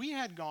is, if we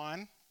had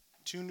gone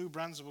to New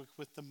Brunswick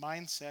with the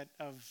mindset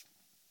of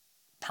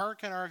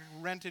parking our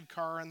rented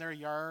car in their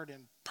yard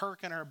and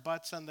parking our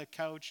butts on the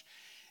couch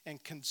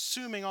and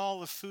consuming all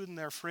the food in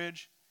their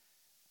fridge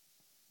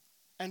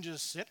and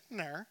just sitting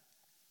there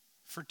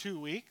for 2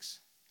 weeks,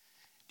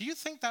 do you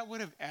think that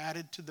would have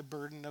added to the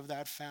burden of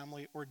that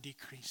family or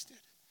decreased it?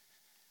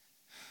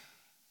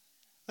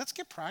 Let's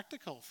get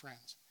practical,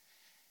 friends.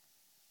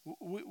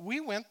 We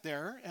went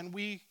there and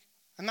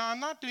now I'm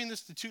not doing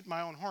this to toot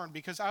my own horn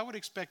because I would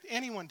expect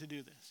anyone to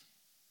do this.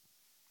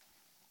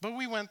 But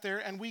we went there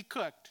and we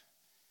cooked.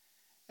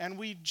 And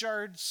we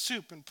jarred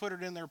soup and put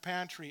it in their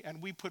pantry.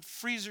 And we put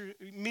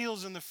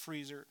meals in the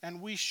freezer.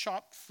 And we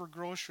shopped for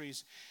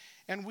groceries.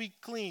 And we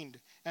cleaned.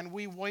 And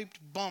we wiped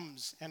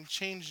bums and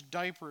changed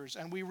diapers.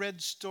 And we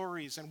read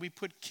stories. And we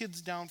put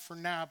kids down for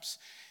naps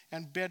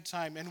and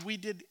bedtime. And we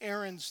did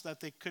errands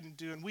that they couldn't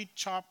do. And we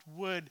chopped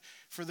wood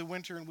for the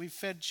winter. And we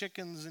fed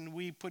chickens. And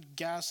we put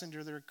gas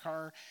into their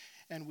car.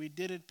 And we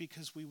did it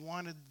because we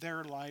wanted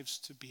their lives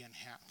to be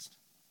enhanced.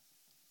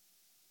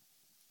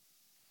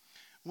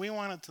 We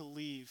wanted to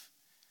leave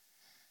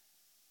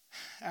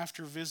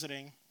after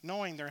visiting,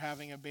 knowing they're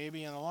having a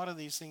baby, and a lot of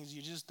these things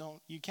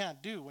you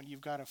can't do when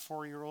you've got a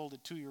 4-year-old, a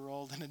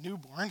 2-year-old, and a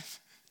newborn.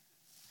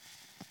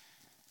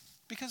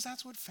 Because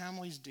that's what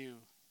families do.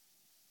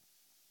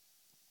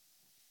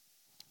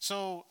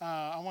 So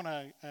I want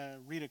to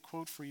read a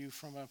quote for you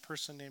from a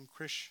person named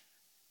Krish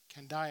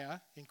Kandaya.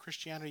 In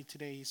Christianity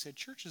Today, he said,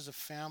 "Church is a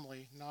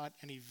family, not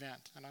an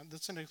event." And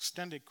that's an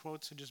extended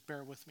quote, so just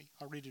bear with me.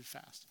 I'll read it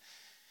fast.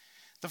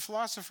 The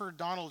philosopher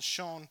Donald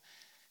Schoen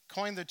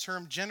coined the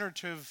term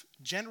generative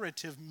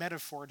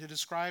metaphor to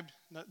describe,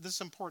 this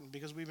is important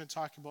because we've been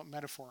talking about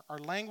metaphor. Our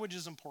language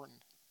is important.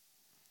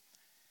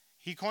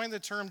 He coined the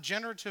term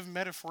generative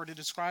metaphor to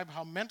describe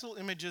how mental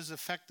images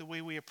affect the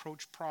way we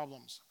approach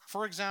problems.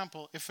 For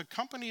example, if a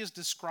company is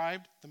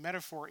described, the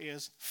metaphor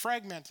is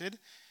fragmented,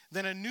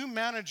 then a new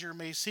manager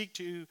may seek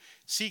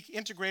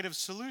integrative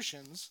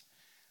solutions,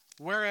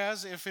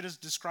 whereas if it is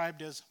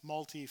described as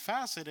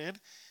multifaceted,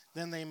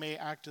 then they may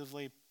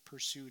actively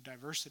pursue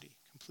diversity.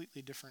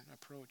 Completely different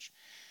approach.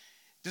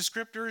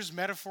 Descriptors,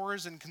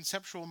 metaphors, and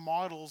conceptual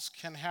models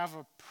can have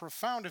a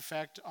profound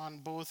effect on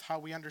both how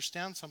we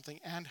understand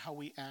something and how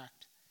we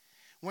act.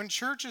 When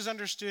church is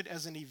understood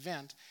as an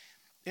event,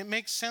 it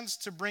makes sense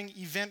to bring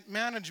event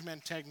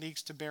management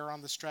techniques to bear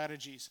on the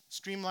strategies,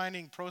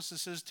 streamlining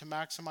processes to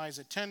maximize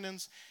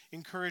attendance,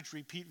 encourage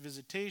repeat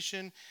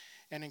visitation,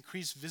 and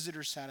increase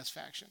visitor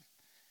satisfaction.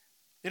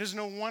 It is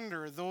no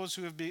wonder those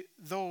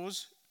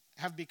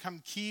have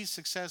become key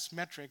success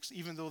metrics,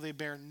 even though they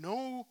bear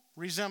no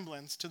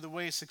resemblance to the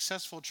way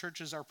successful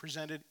churches are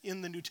presented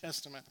in the New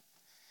Testament.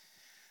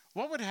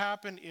 What would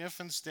happen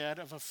if, instead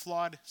of a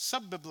flawed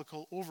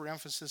sub-biblical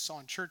overemphasis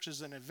on church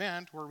as an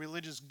event where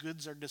religious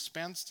goods are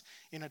dispensed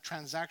in a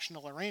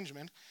transactional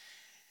arrangement,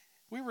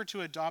 we were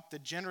to adopt the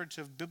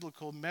generative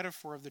biblical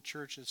metaphor of the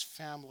church as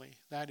family,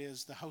 that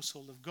is, the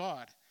household of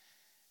God,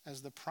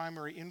 as the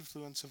primary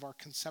influence of our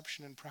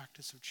conception and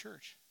practice of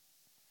church?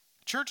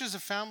 Church as a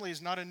family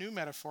is not a new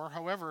metaphor.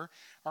 However,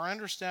 our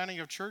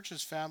understanding of church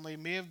as family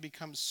may have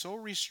become so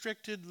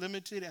restricted,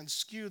 limited, and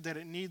skewed that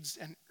it needs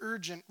an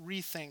urgent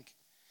rethink.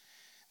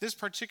 This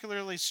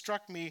particularly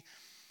struck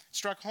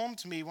home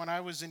to me when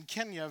I was in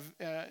Kenya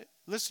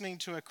listening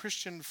to a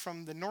Christian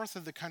from the north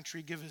of the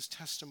country give his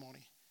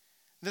testimony.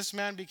 This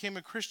man became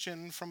a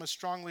Christian from a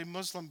strongly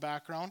Muslim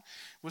background,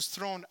 was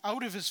thrown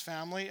out of his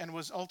family, and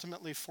was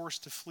ultimately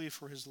forced to flee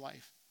for his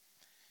life.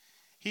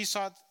 He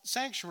sought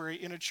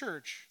sanctuary in a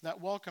church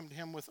that welcomed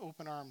him with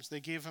open arms. They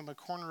gave him a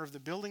corner of the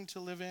building to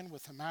live in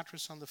with a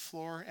mattress on the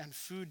floor and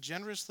food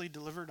generously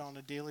delivered on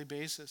a daily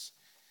basis.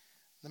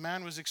 The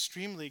man was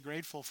extremely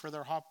grateful for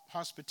their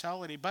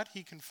hospitality, but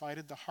he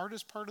confided the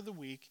hardest part of the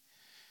week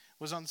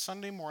was on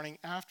Sunday morning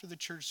after the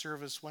church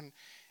service when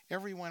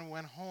everyone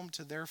went home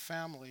to their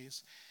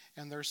families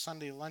and their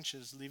Sunday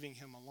lunches, leaving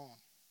him alone.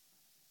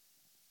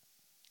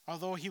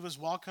 Although he was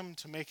welcome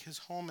to make his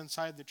home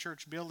inside the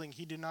church building,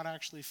 he did not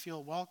actually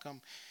feel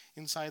welcome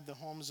inside the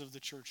homes of the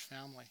church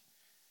family.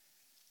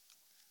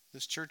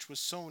 This church was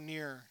so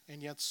near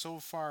and yet so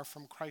far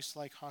from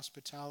Christ-like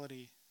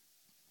hospitality,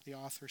 the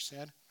author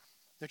said.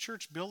 The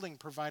church building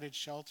provided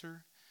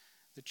shelter,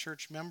 the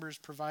church members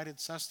provided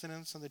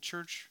sustenance, and the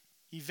church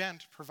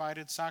event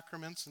provided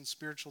sacraments and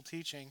spiritual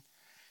teaching,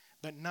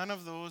 but none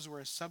of those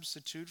were a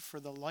substitute for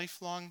the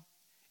lifelong,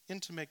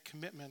 intimate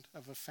commitment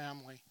of a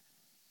family.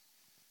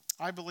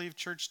 I believe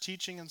church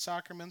teaching and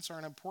sacraments are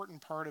an important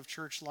part of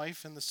church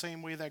life in the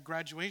same way that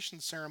graduation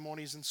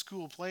ceremonies and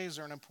school plays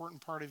are an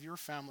important part of your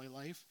family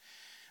life.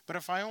 But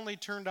if I only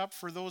turned up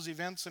for those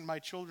events in my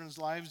children's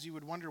lives, you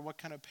would wonder what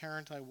kind of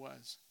parent I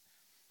was.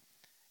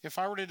 If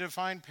I were to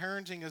define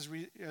parenting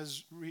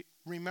as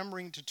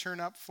remembering to turn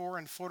up for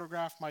and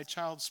photograph my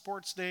child's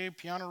sports day,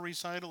 piano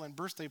recital, and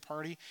birthday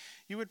party,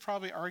 you would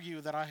probably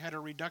argue that I had a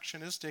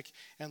reductionistic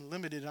and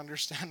limited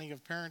understanding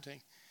of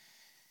parenting.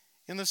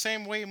 In the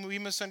same way, we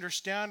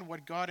misunderstand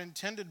what God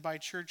intended by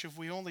church if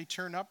we only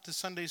turn up to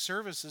Sunday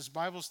services,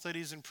 Bible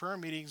studies, and prayer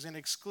meetings and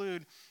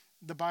exclude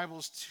the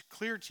Bible's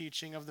clear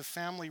teaching of the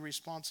family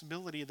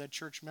responsibility that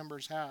church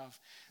members have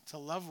to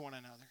love one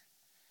another,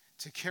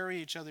 to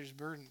carry each other's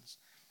burdens,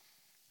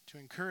 to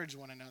encourage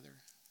one another,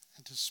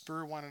 and to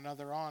spur one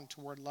another on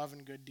toward love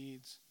and good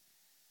deeds.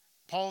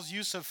 Paul's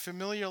use of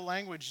familial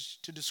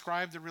language to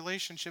describe the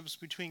relationships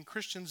between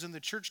Christians in the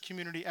church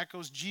community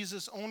echoes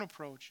Jesus' own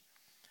approach.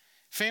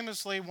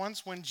 Famously,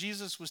 once when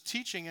Jesus was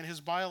teaching and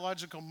his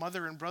biological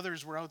mother and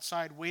brothers were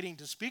outside waiting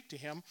to speak to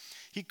him,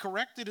 he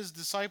corrected his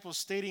disciples,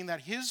 stating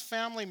that his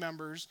family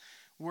members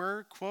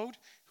were, quote,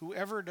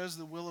 "whoever does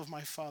the will of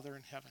my Father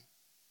in heaven."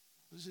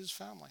 It was his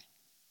family.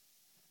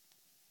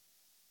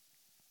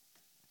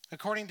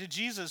 According to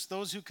Jesus,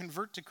 those who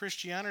convert to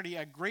Christianity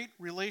at great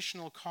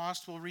relational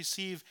cost will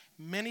receive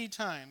many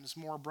times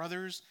more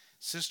brothers,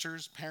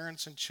 sisters,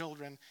 parents, and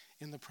children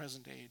in the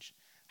present age.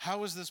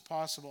 How is this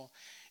possible?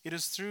 It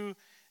is through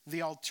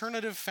the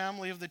alternative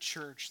family of the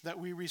church that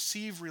we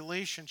receive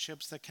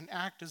relationships that can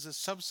act as a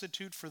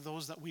substitute for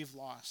those that we've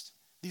lost.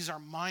 These are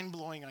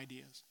mind-blowing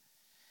ideas.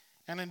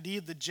 And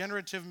indeed, the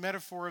generative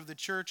metaphor of the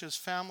church as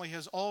family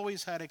has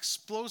always had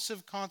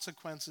explosive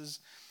consequences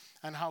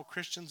on how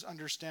Christians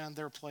understand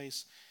their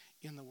place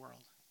in the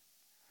world.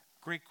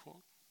 Great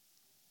quote.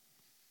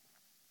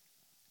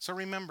 So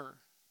remember,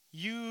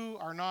 you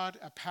are not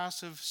a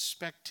passive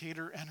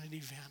spectator at an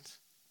event.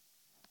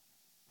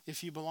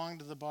 If you belong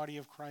to the body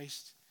of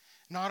Christ,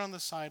 not on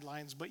the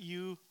sidelines, but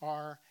you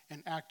are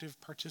an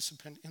active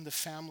participant in the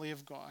family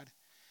of God.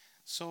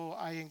 So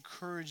I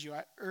encourage you,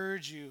 I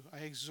urge you,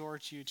 I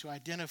exhort you to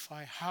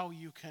identify how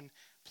you can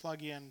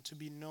plug in, to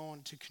be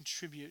known, to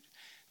contribute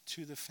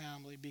to the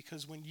family.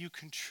 Because when you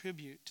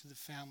contribute to the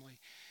family,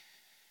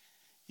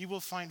 you will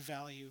find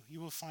value, you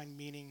will find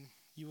meaning,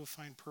 you will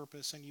find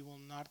purpose, and you will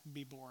not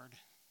be bored.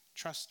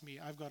 Trust me,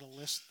 I've got a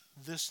list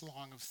this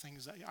long of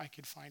things that I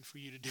could find for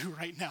you to do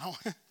right now.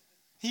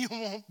 You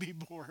won't be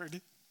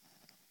bored.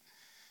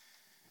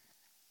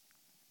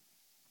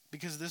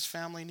 Because this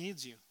family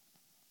needs you.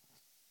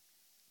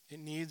 It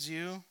needs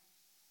you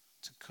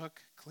to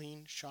cook,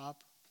 clean,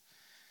 shop,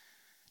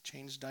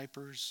 change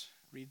diapers,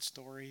 read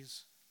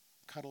stories,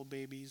 cuddle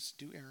babies,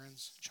 do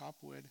errands,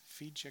 chop wood,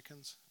 feed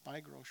chickens, buy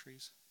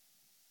groceries,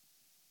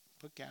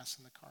 put gas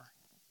in the car.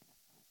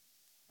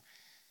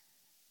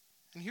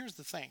 And here's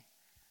the thing.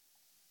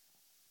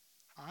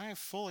 I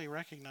fully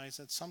recognize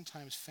that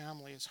sometimes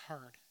family is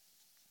hard.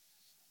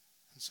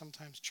 And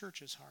sometimes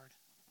church is hard.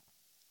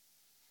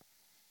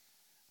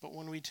 But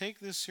when we take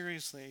this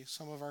seriously,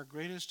 some of our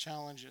greatest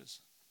challenges,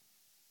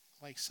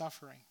 like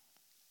suffering,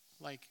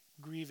 like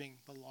grieving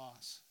the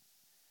loss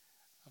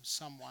of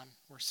someone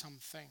or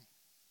something,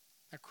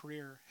 a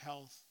career,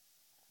 health,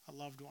 a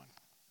loved one,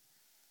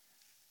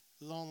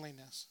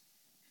 loneliness,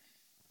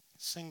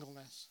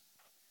 singleness,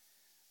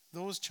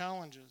 those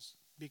challenges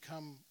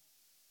become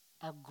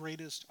our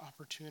greatest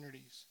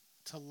opportunities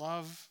to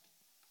love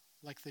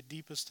like the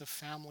deepest of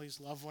families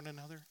love one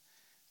another,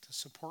 to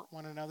support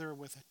one another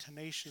with a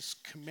tenacious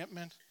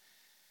commitment,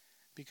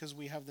 because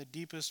we have the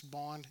deepest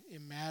bond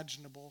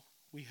imaginable.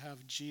 We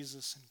have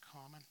Jesus in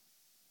common.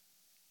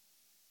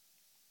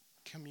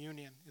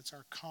 Communion, it's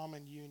our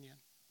common union.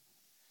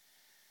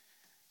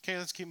 Okay,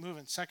 let's keep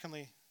moving.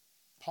 Secondly,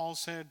 Paul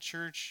said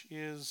church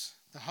is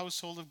the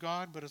household of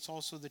God, but it's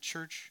also the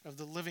church of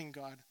the living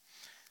God.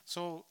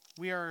 So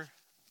we are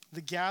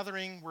the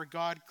gathering where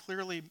God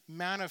clearly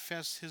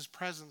manifests his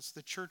presence,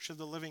 the church of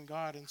the living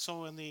God. And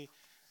so in the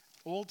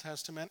Old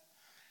Testament,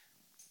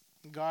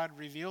 God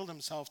revealed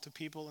himself to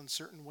people in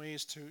certain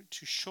ways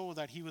to show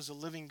that he was a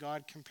living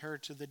God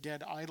compared to the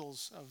dead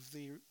idols of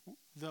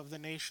the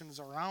nations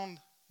around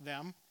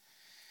them.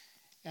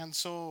 And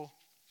so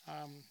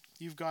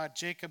you've got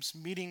Jacob's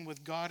meeting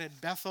with God at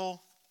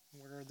Bethel,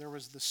 where there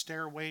was the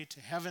stairway to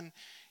heaven.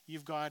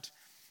 You've got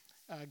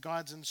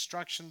God's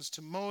instructions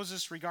to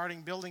Moses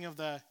regarding building of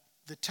the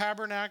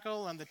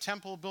tabernacle and the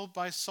temple built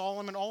by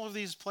Solomon. All of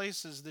these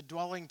places, the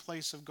dwelling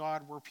place of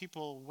God, where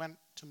people went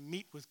to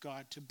meet with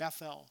God, to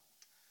Bethel,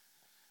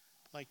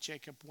 like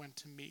Jacob went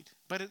to meet.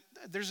 But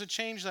there's a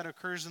change that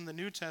occurs in the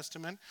New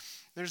Testament.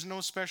 There's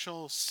no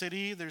special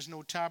city, there's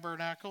no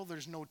tabernacle,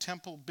 there's no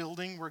temple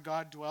building where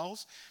God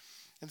dwells.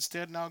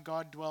 Instead, now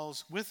God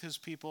dwells with his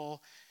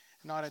people,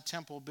 not a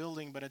temple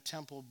building, but a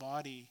temple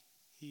body.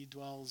 He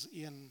dwells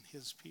in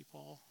his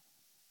people,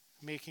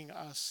 making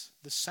us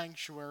the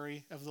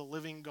sanctuary of the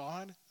living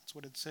God. That's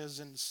what it says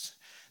in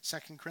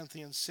 2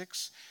 Corinthians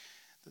 6,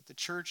 that the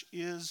church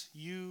is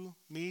you,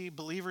 me,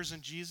 believers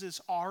in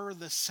Jesus, are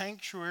the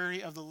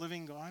sanctuary of the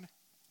living God.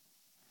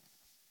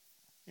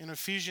 In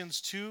Ephesians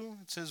 2,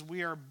 it says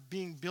we are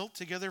being built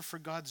together for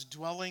God's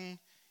dwelling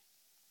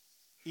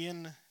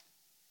in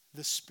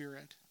the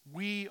Spirit.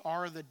 We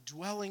are the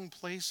dwelling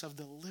place of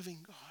the living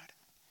God.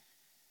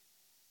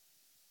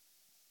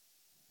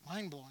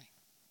 Mind-blowing.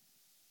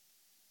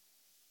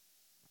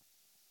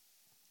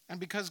 And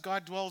because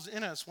God dwells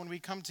in us, when we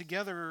come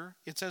together,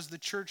 it's as the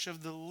church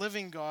of the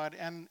living God.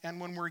 And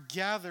when we're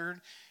gathered,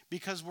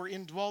 because we're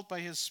indwelt by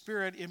His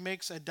Spirit, it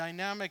makes a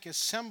dynamic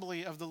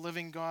assembly of the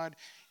living God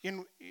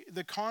in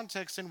the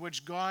context in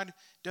which God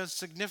does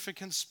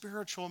significant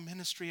spiritual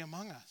ministry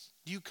among us.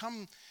 Do you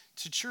come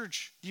to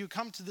church? Do you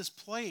come to this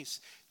place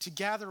to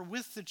gather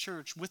with the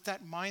church with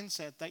that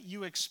mindset that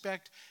you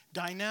expect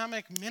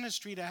dynamic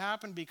ministry to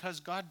happen because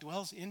God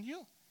dwells in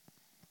you?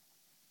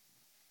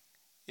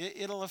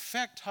 It'll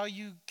affect how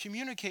you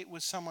communicate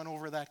with someone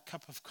over that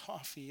cup of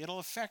coffee. It'll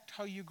affect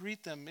how you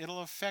greet them.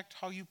 It'll affect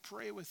how you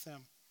pray with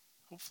them.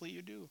 Hopefully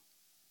you do.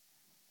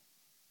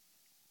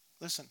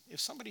 Listen, if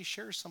somebody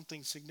shares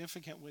something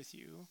significant with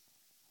you,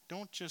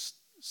 don't just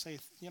say,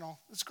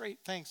 it's great,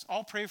 thanks,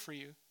 I'll pray for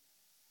you.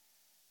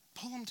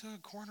 Pull them to a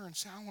corner and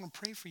say, I want to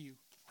pray for you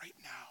right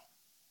now.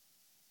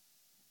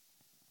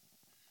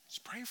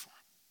 Just pray for them.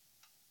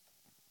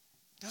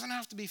 Doesn't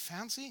have to be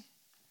fancy.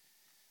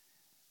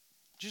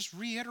 Just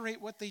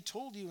reiterate what they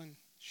told you and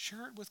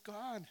share it with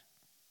God.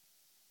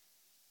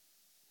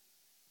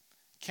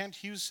 Kent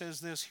Hughes says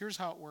this, here's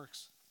how it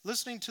works.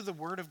 Listening to the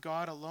word of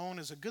God alone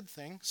is a good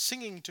thing.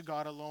 Singing to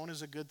God alone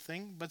is a good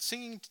thing. But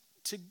singing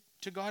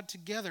to God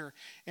together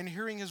and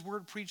hearing His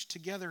word preached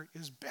together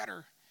is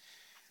better.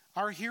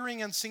 Our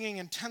hearing and singing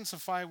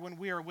intensify when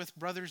we are with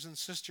brothers and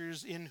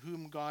sisters in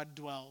whom God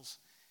dwells.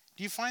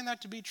 Do you find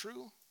that to be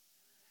true?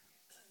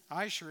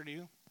 I sure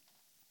do.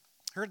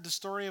 Heard the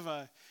story of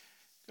a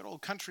good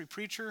old country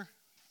preacher.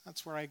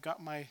 That's where I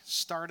got my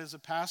start as a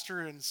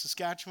pastor in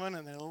Saskatchewan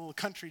in a little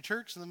country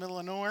church in the middle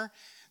of nowhere.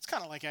 It's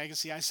kind of like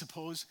Agassiz, I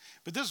suppose,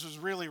 but this was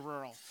really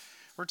rural.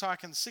 We're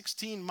talking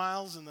 16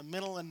 miles in the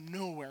middle of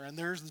nowhere, and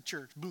there's the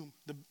church. Boom,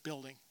 the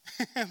building,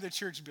 the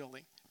church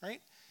building,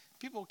 right?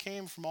 People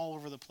came from all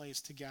over the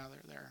place to gather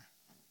there.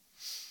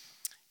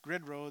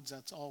 Grid roads,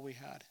 that's all we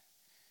had.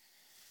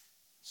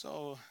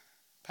 So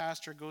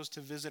pastor goes to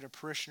visit a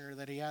parishioner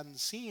that he hadn't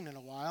seen in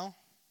a while.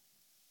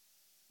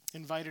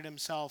 Invited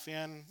himself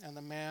in, and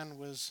the man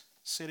was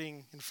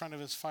sitting in front of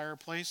his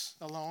fireplace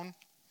alone.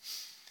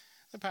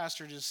 The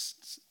pastor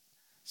just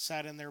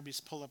sat in there,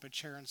 pulled up a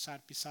chair and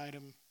sat beside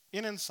him.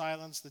 In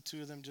silence, the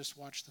two of them just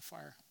watched the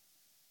fire.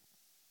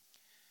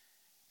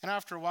 And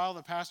after a while,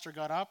 the pastor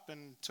got up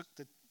and took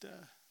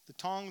the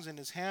tongs in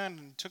his hand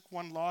and took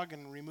one log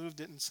and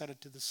removed it and set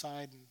it to the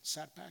side and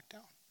sat back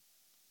down.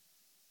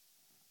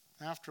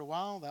 After a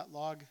while, that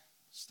log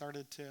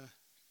started to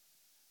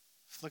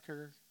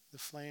flicker. The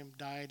flame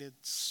died.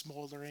 It's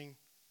smoldering,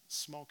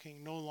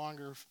 smoking, no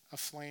longer a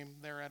flame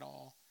there at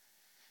all.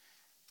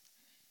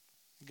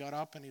 He got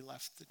up and he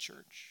left the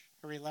church,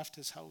 or he left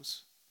his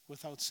house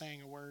without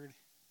saying a word.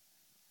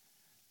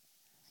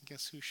 And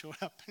guess who showed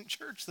up in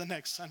church the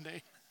next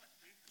Sunday?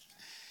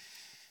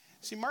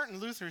 See, Martin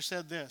Luther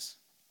said this,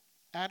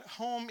 "At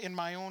home in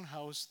my own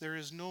house, there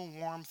is no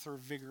warmth or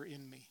vigor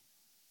in me.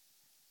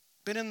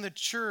 But in the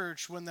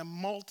church, when the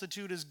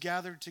multitude is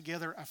gathered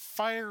together, a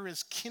fire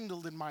is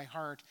kindled in my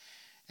heart,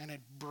 and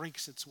it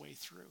breaks its way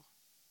through."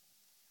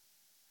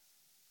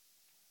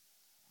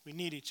 We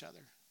need each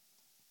other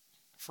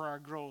for our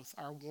growth,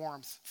 our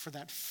warmth, for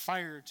that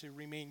fire to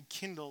remain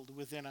kindled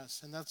within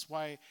us. And that's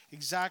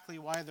exactly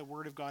why the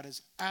Word of God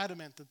is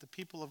adamant that the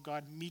people of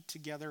God meet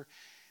together.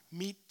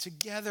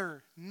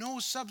 No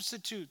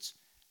substitutes,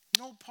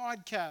 no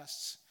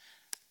podcasts,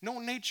 no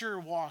nature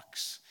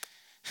walks.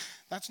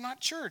 That's not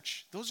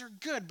church. Those are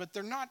good, but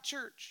they're not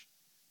church.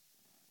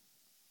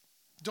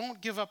 Don't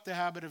give up the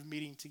habit of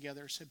meeting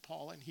together, said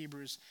Paul in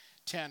Hebrews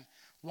 10.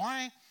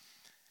 Why?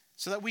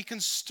 So that we can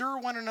stir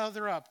one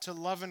another up to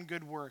love and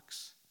good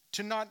works,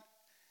 to not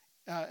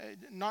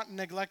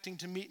neglecting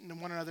to meet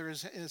one another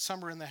as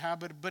some are in the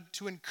habit, but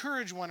to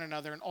encourage one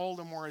another, and all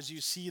the more as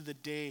you see the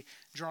day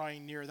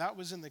drawing near. That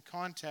was in the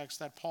context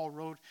that Paul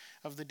wrote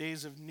of the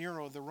days of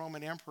Nero, the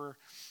Roman emperor,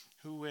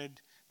 who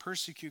would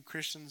persecute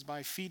Christians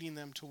by feeding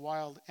them to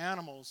wild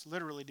animals,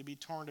 literally to be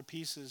torn to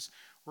pieces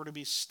or to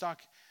be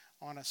stuck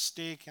on a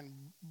stake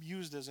and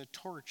used as a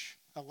torch,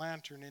 a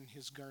lantern in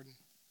his garden.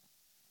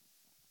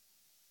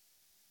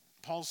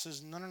 Paul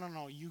says,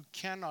 no, you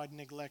cannot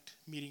neglect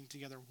meeting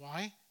together.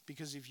 Why?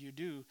 Because if you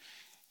do,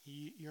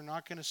 you're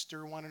not going to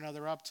stir one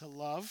another up to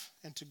love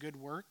and to good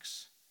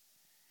works,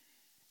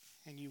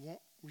 and you won't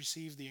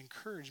receive the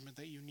encouragement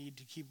that you need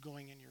to keep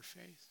going in your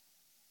faith.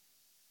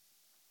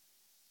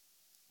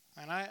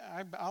 And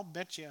I'll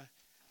bet you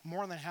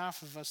more than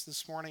half of us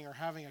this morning are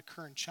having a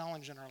current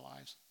challenge in our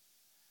lives.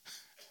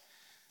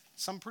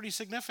 Some pretty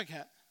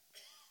significant.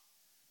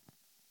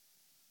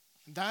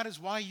 That is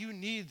why you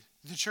need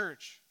the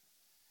church.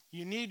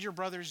 You need your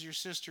brothers, your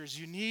sisters.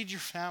 You need your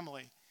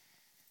family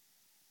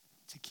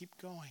to keep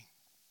going,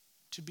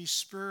 to be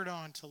spurred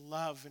on to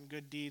love and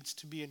good deeds,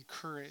 to be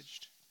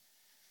encouraged.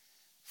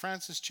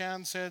 Francis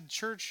Chan said,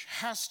 church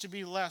has to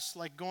be less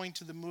like going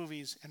to the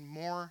movies and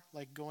more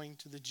like going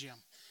to the gym.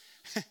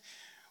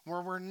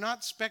 where we're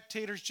not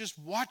spectators just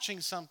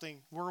watching something,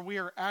 where we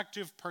are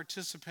active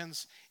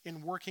participants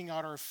in working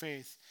out our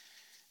faith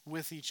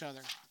with each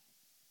other.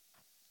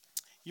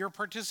 Your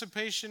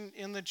participation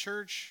in the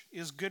church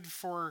is good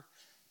for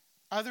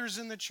others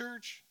in the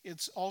church.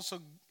 It's also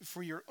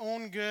for your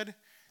own good.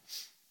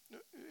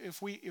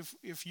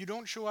 If you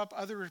don't show up,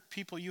 other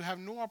people, you have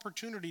no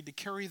opportunity to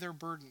carry their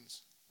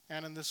burdens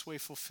and in this way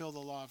fulfill the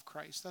law of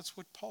Christ. That's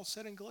what Paul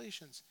said in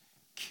Galatians.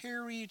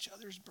 Carry each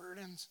other's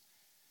burdens.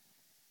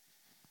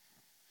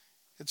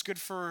 It's good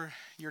for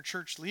your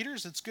church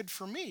leaders. It's good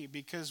for me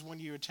because when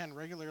you attend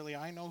regularly,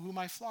 I know who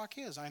my flock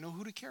is. I know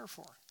who to care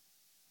for.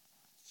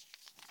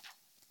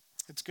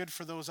 It's good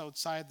for those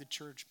outside the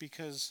church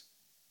because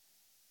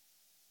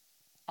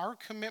our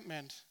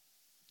commitment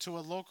to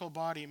a local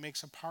body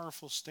makes a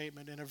powerful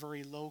statement in a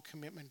very low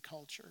commitment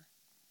culture.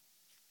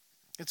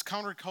 It's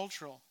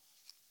countercultural,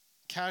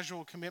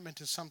 casual commitment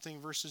to something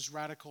versus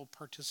radical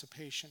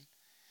participation.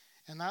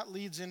 And that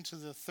leads into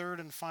the third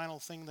and final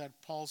thing that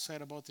Paul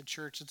said about the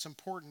church. It's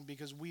important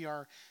because we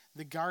are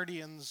the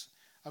guardians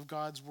of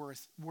God's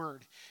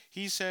word.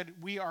 He said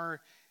we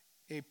are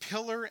a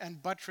pillar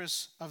and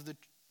buttress of the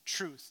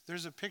truth.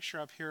 There's a picture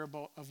up here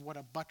of what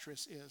a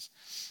buttress is.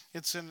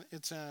 It's an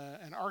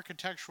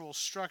architectural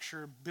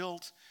structure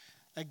built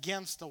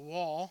against a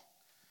wall,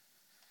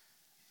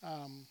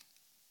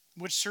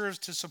 which serves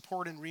to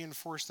support and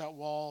reinforce that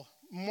wall.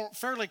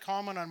 Fairly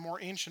common on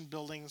more ancient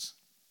buildings,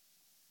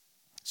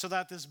 so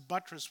that this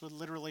buttress would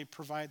literally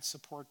provide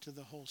support to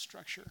the whole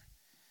structure.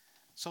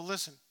 So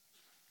listen,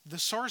 the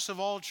source of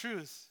all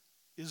truth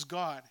is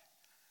God.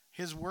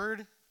 His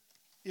word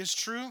is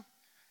true.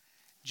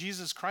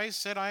 Jesus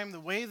Christ said, I am the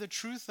way, the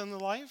truth, and the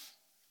life.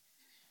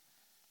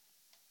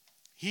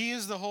 He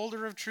is the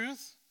holder of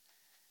truth,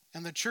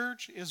 and the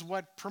church is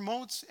what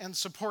promotes and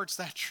supports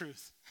that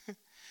truth.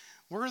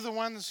 We're the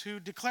ones who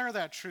declare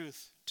that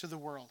truth to the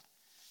world.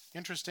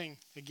 Interesting,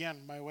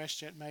 again, my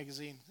WestJet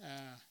magazine.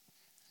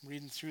 I'm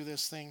reading through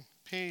this thing,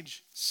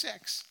 page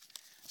 6.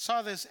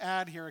 Saw this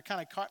ad here. It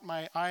kind of caught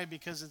my eye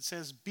because it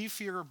says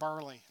beefier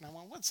barley. And I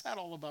went, what's that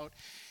all about?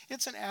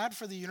 It's an ad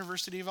for the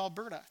University of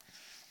Alberta.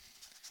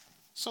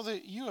 So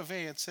the U of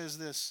A, it says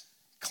this: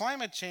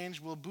 climate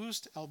change will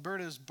boost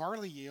Alberta's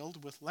barley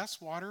yield with less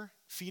water,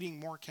 feeding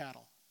more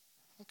cattle.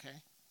 Okay.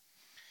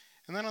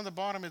 And then on the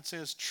bottom it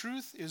says,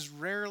 truth is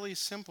rarely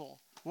simple.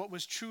 What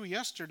was true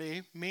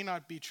yesterday may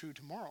not be true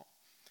tomorrow.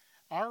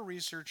 Our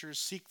researchers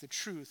seek the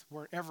truth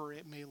wherever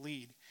it may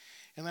lead.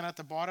 And then at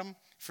the bottom,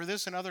 for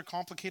this and other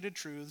complicated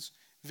truths,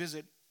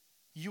 visit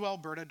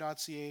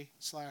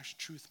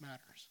ualberta.ca/truth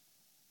matters.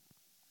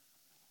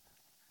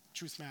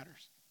 Truth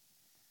matters.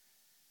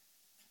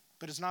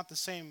 But it's not the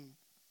same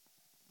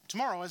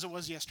tomorrow as it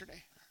was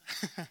yesterday.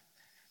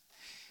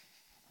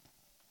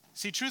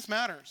 See, truth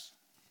matters.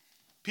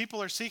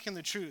 People are seeking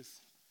the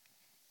truth.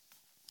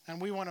 And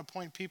we want to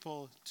point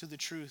people to the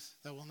truth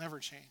that will never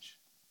change.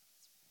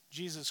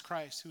 Jesus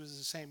Christ, who is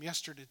the same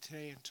yesterday,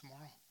 today, and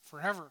tomorrow,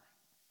 forever.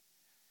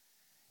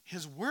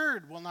 His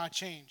word will not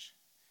change.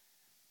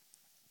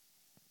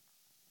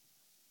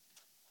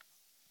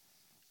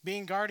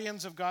 Being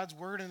guardians of God's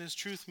word and his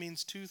truth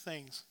means two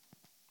things.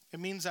 It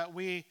means that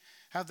we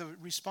have the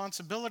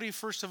responsibility,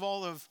 first of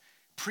all, of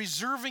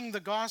preserving the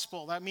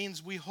gospel. That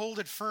means we hold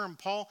it firm.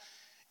 Paul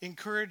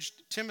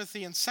encouraged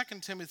Timothy in 2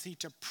 Timothy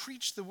to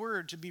preach the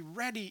word, to be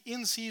ready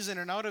in season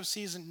and out of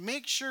season.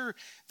 Make sure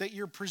that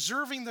you're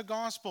preserving the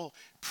gospel.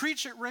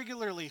 Preach it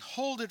regularly.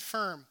 Hold it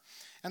firm.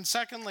 And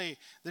secondly,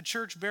 the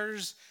church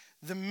bears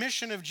the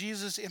mission of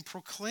Jesus in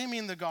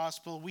proclaiming the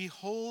gospel. We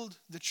hold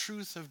the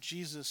truth of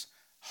Jesus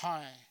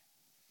high.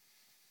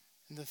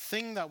 And the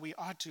thing that we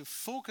ought to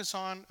focus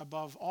on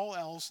above all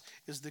else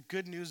is the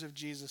good news of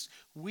Jesus.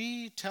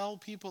 We tell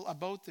people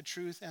about the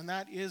truth, and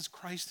that is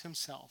Christ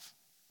himself,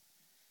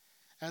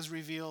 as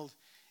revealed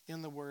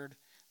in the word,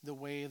 the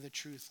way, the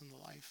truth, and the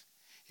life.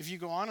 If you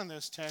go on in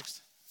this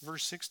text,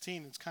 verse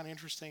 16, it's kind of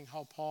interesting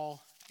how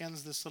Paul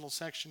ends this little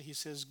section. He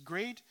says,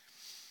 great,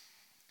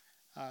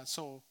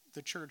 so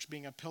the church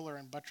being a pillar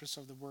and buttress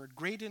of the word,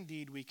 great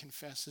indeed, we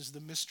confess, is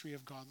the mystery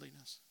of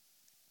godliness.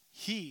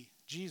 He,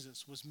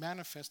 Jesus, was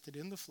manifested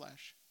in the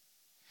flesh,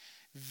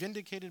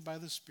 vindicated by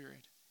the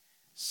Spirit,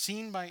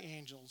 seen by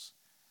angels,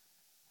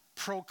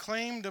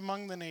 proclaimed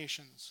among the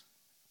nations,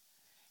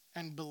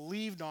 and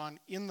believed on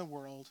in the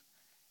world,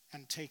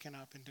 and taken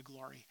up into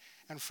glory.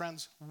 And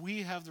friends,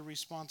 we have the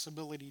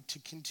responsibility to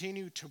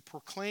continue to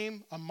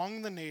proclaim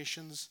among the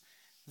nations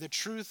the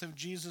truth of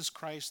Jesus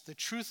Christ, the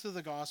truth of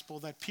the gospel,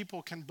 that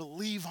people can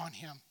believe on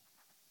him.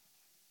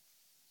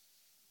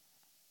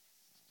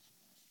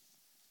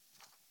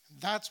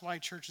 That's why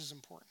church is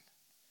important.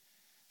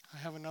 I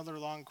have another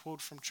long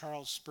quote from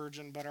Charles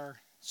Spurgeon, but are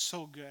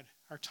so good.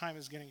 Our time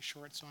is getting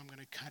short, so I'm going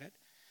to cut it.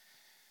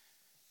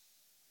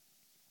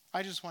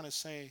 I just want to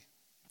say,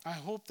 I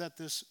hope that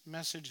this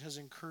message has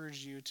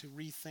encouraged you to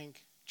rethink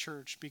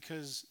church,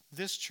 because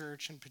this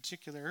church in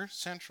particular,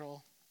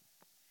 Central,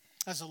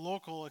 as a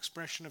local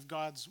expression of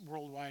God's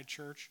worldwide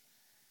church,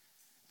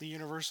 the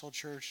universal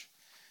church,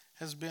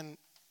 has been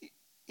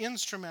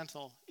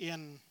instrumental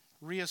in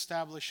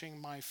reestablishing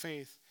my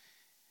faith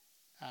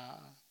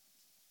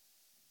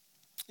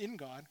in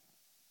God,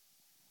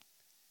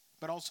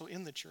 but also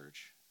in the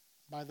church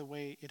by the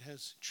way it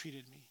has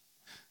treated me.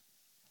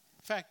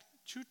 In fact,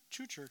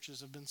 two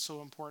churches have been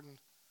so important.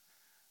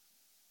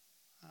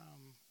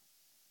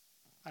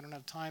 I don't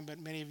have time, but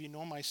many of you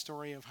know my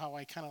story of how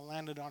I kind of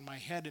landed on my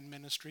head in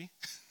ministry.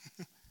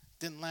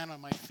 Didn't land on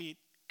my feet.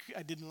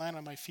 I didn't land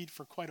on my feet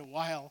for quite a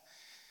while.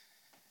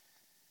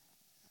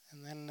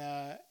 And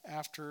then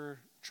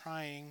after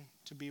trying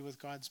to be with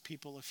God's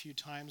people a few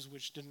times,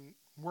 which didn't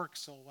work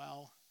so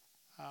well,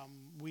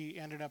 we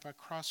ended up at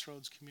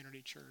Crossroads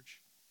Community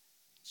Church,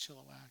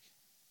 Chilliwack,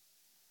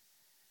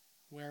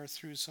 where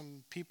through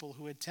some people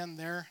who attend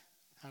there,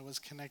 I was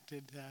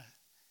connected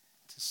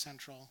to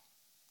Central.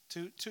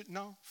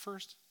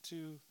 First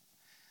to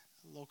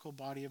a local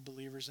body of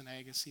believers in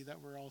Agassiz that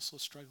were also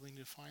struggling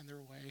to find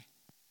their way.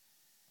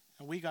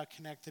 And we got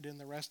connected, and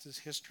the rest is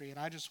history. And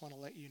I just want to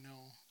let you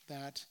know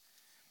that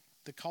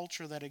the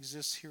culture that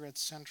exists here at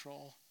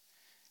Central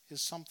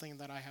is something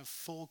that I have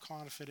full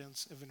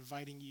confidence of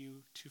inviting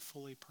you to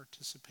fully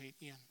participate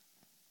in.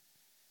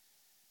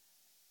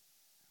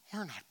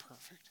 We're not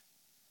perfect.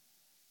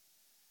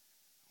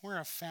 We're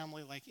a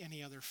family like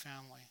any other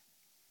family.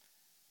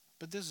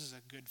 But this is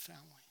a good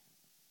family.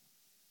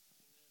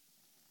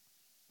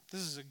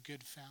 This is a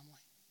good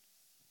family.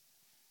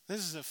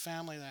 This is a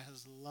family that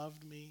has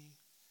loved me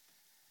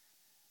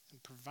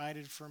and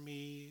provided for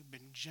me,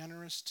 been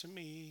generous to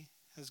me,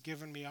 has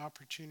given me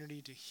opportunity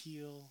to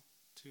heal,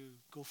 to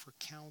go for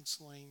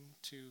counseling,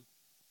 to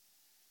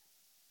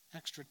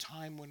extra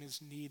time when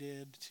it's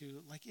needed,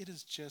 it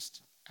is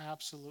just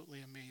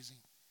absolutely amazing.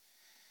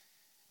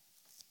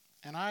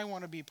 And I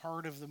want to be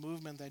part of the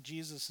movement that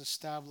Jesus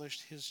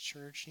established his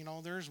church. You know,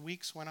 there's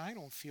weeks when I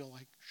don't feel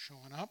like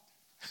showing up.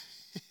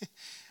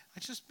 I'm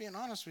just being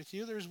honest with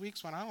you. There's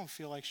weeks when I don't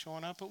feel like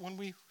showing up, but when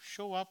we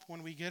show up,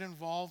 when we get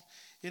involved,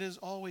 it is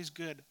always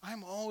good.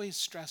 I'm always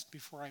stressed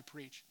before I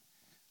preach.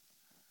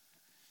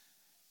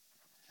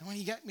 And when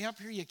you get me up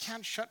here, you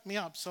can't shut me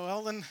up. So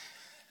Eldon,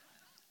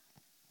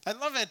 I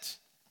love it.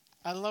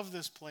 I love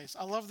this place.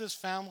 I love this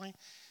family.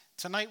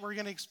 Tonight we're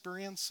going to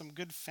experience some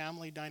good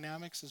family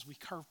dynamics as we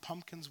carve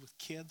pumpkins with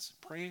kids.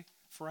 Pray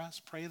for us.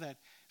 Pray that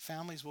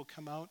families will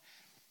come out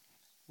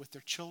with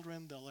their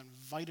children. They'll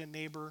invite a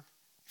neighbor.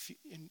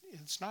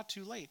 It's not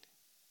too late.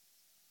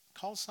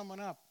 Call someone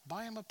up.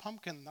 Buy them a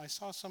pumpkin. I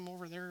saw some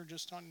over there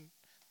just on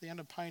the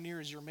end of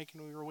Pioneers. You're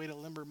making your way to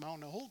Limber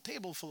Mountain. A whole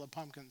table full of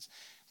pumpkins.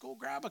 Go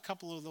grab a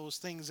couple of those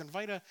things.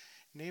 Invite a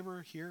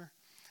neighbor here.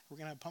 We're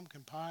going to have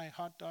pumpkin pie,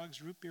 hot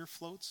dogs, root beer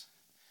floats.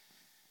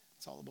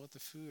 It's all about the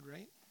food,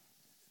 right?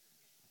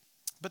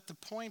 But the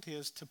point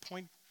is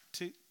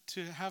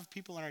to have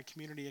people in our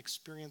community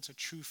experience a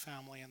true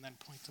family and then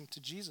point them to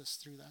Jesus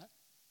through that.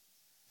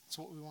 That's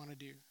what we want to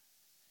do.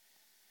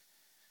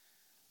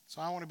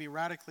 So I want to be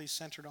radically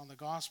centered on the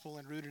gospel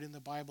and rooted in the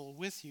Bible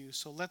with you.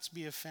 So let's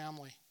be a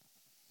family,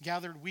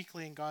 gathered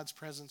weekly in God's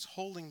presence,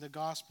 holding the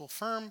gospel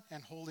firm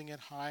and holding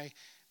it high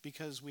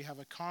because we have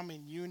a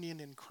common union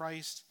in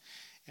Christ.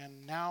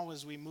 And now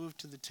as we move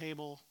to the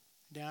table,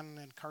 Dan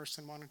and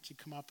Carson, why don't you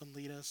come up and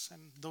lead us?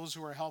 And those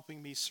who are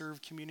helping me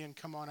serve communion,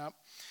 come on up.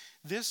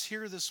 This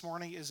here this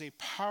morning is a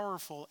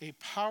powerful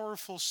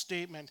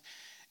statement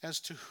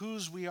as to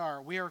whose we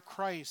are. We are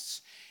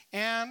Christ's.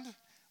 And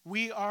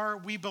we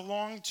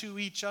belong to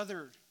each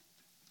other.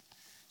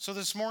 So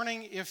this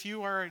morning, if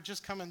you are,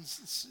 just come and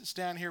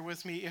stand here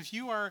with me. If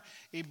you are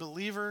a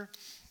believer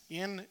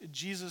in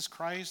Jesus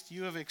Christ,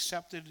 you have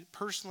accepted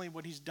personally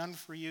what he's done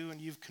for you,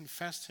 and you've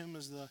confessed him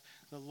as the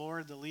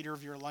Lord, the leader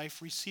of your life,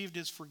 received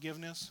his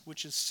forgiveness,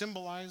 which is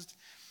symbolized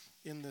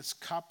in this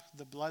cup,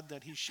 the blood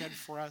that he shed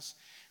for us,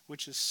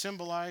 which is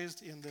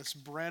symbolized in this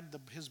bread,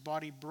 his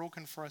body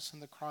broken for us in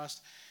the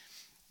cross.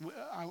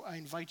 I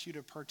invite you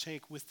to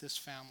partake with this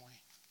family.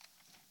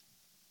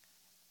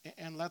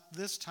 And let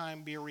this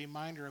time be a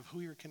reminder of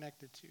who you're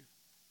connected to.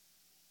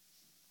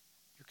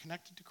 You're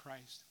connected to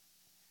Christ.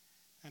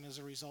 And as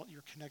a result,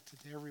 you're connected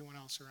to everyone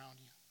else around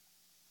you.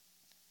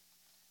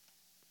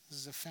 This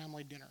is a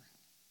family dinner.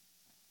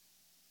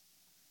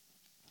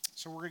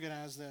 So we're going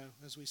to,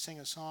 as we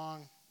sing a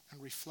song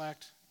and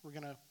reflect, we're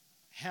going to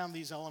hand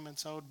these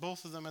elements out,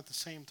 both of them at the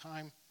same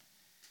time.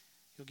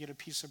 You'll get a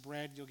piece of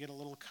bread. You'll get a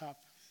little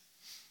cup.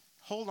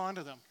 Hold on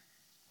to them.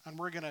 And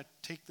we're going to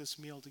take this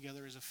meal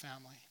together as a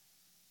family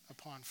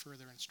upon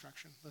further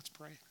instruction. Let's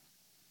pray.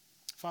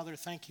 Father,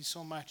 thank you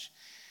so much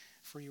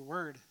for your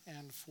word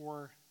and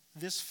for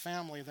this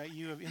family that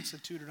you have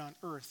instituted on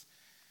earth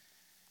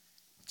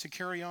to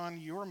carry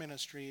on your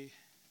ministry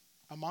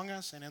among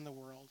us and in the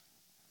world.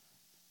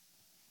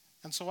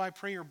 And so I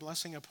pray your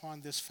blessing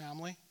upon this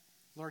family.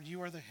 Lord,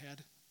 you are the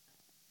head.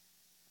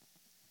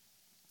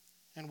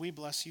 And we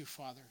bless you,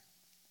 Father.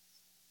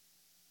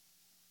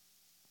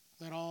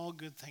 Let all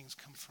good things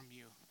come from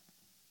you.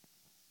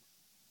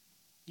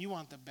 You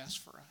want the best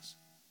for us.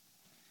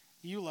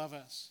 You love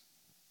us.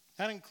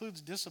 That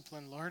includes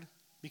discipline, Lord,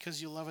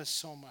 because you love us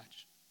so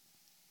much.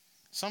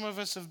 Some of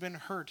us have been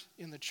hurt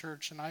in the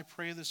church, and I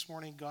pray this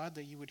morning, God,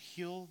 that you would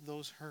heal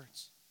those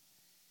hurts,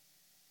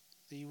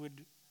 that you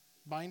would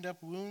bind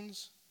up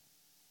wounds,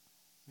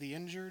 the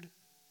injured,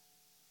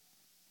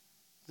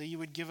 that you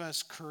would give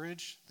us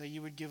courage, that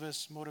you would give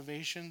us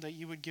motivation, that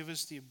you would give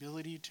us the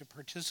ability to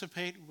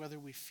participate whether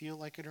we feel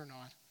like it or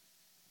not,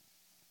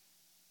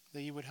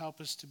 that you would help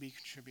us to be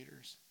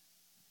contributors.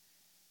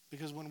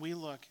 Because when we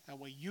look at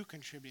what you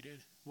contributed,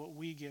 what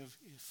we give,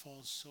 it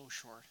falls so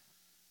short.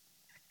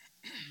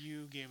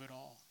 You gave it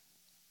all.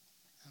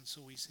 And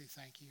so we say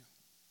thank you.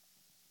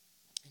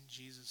 In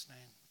Jesus'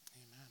 name,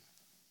 amen.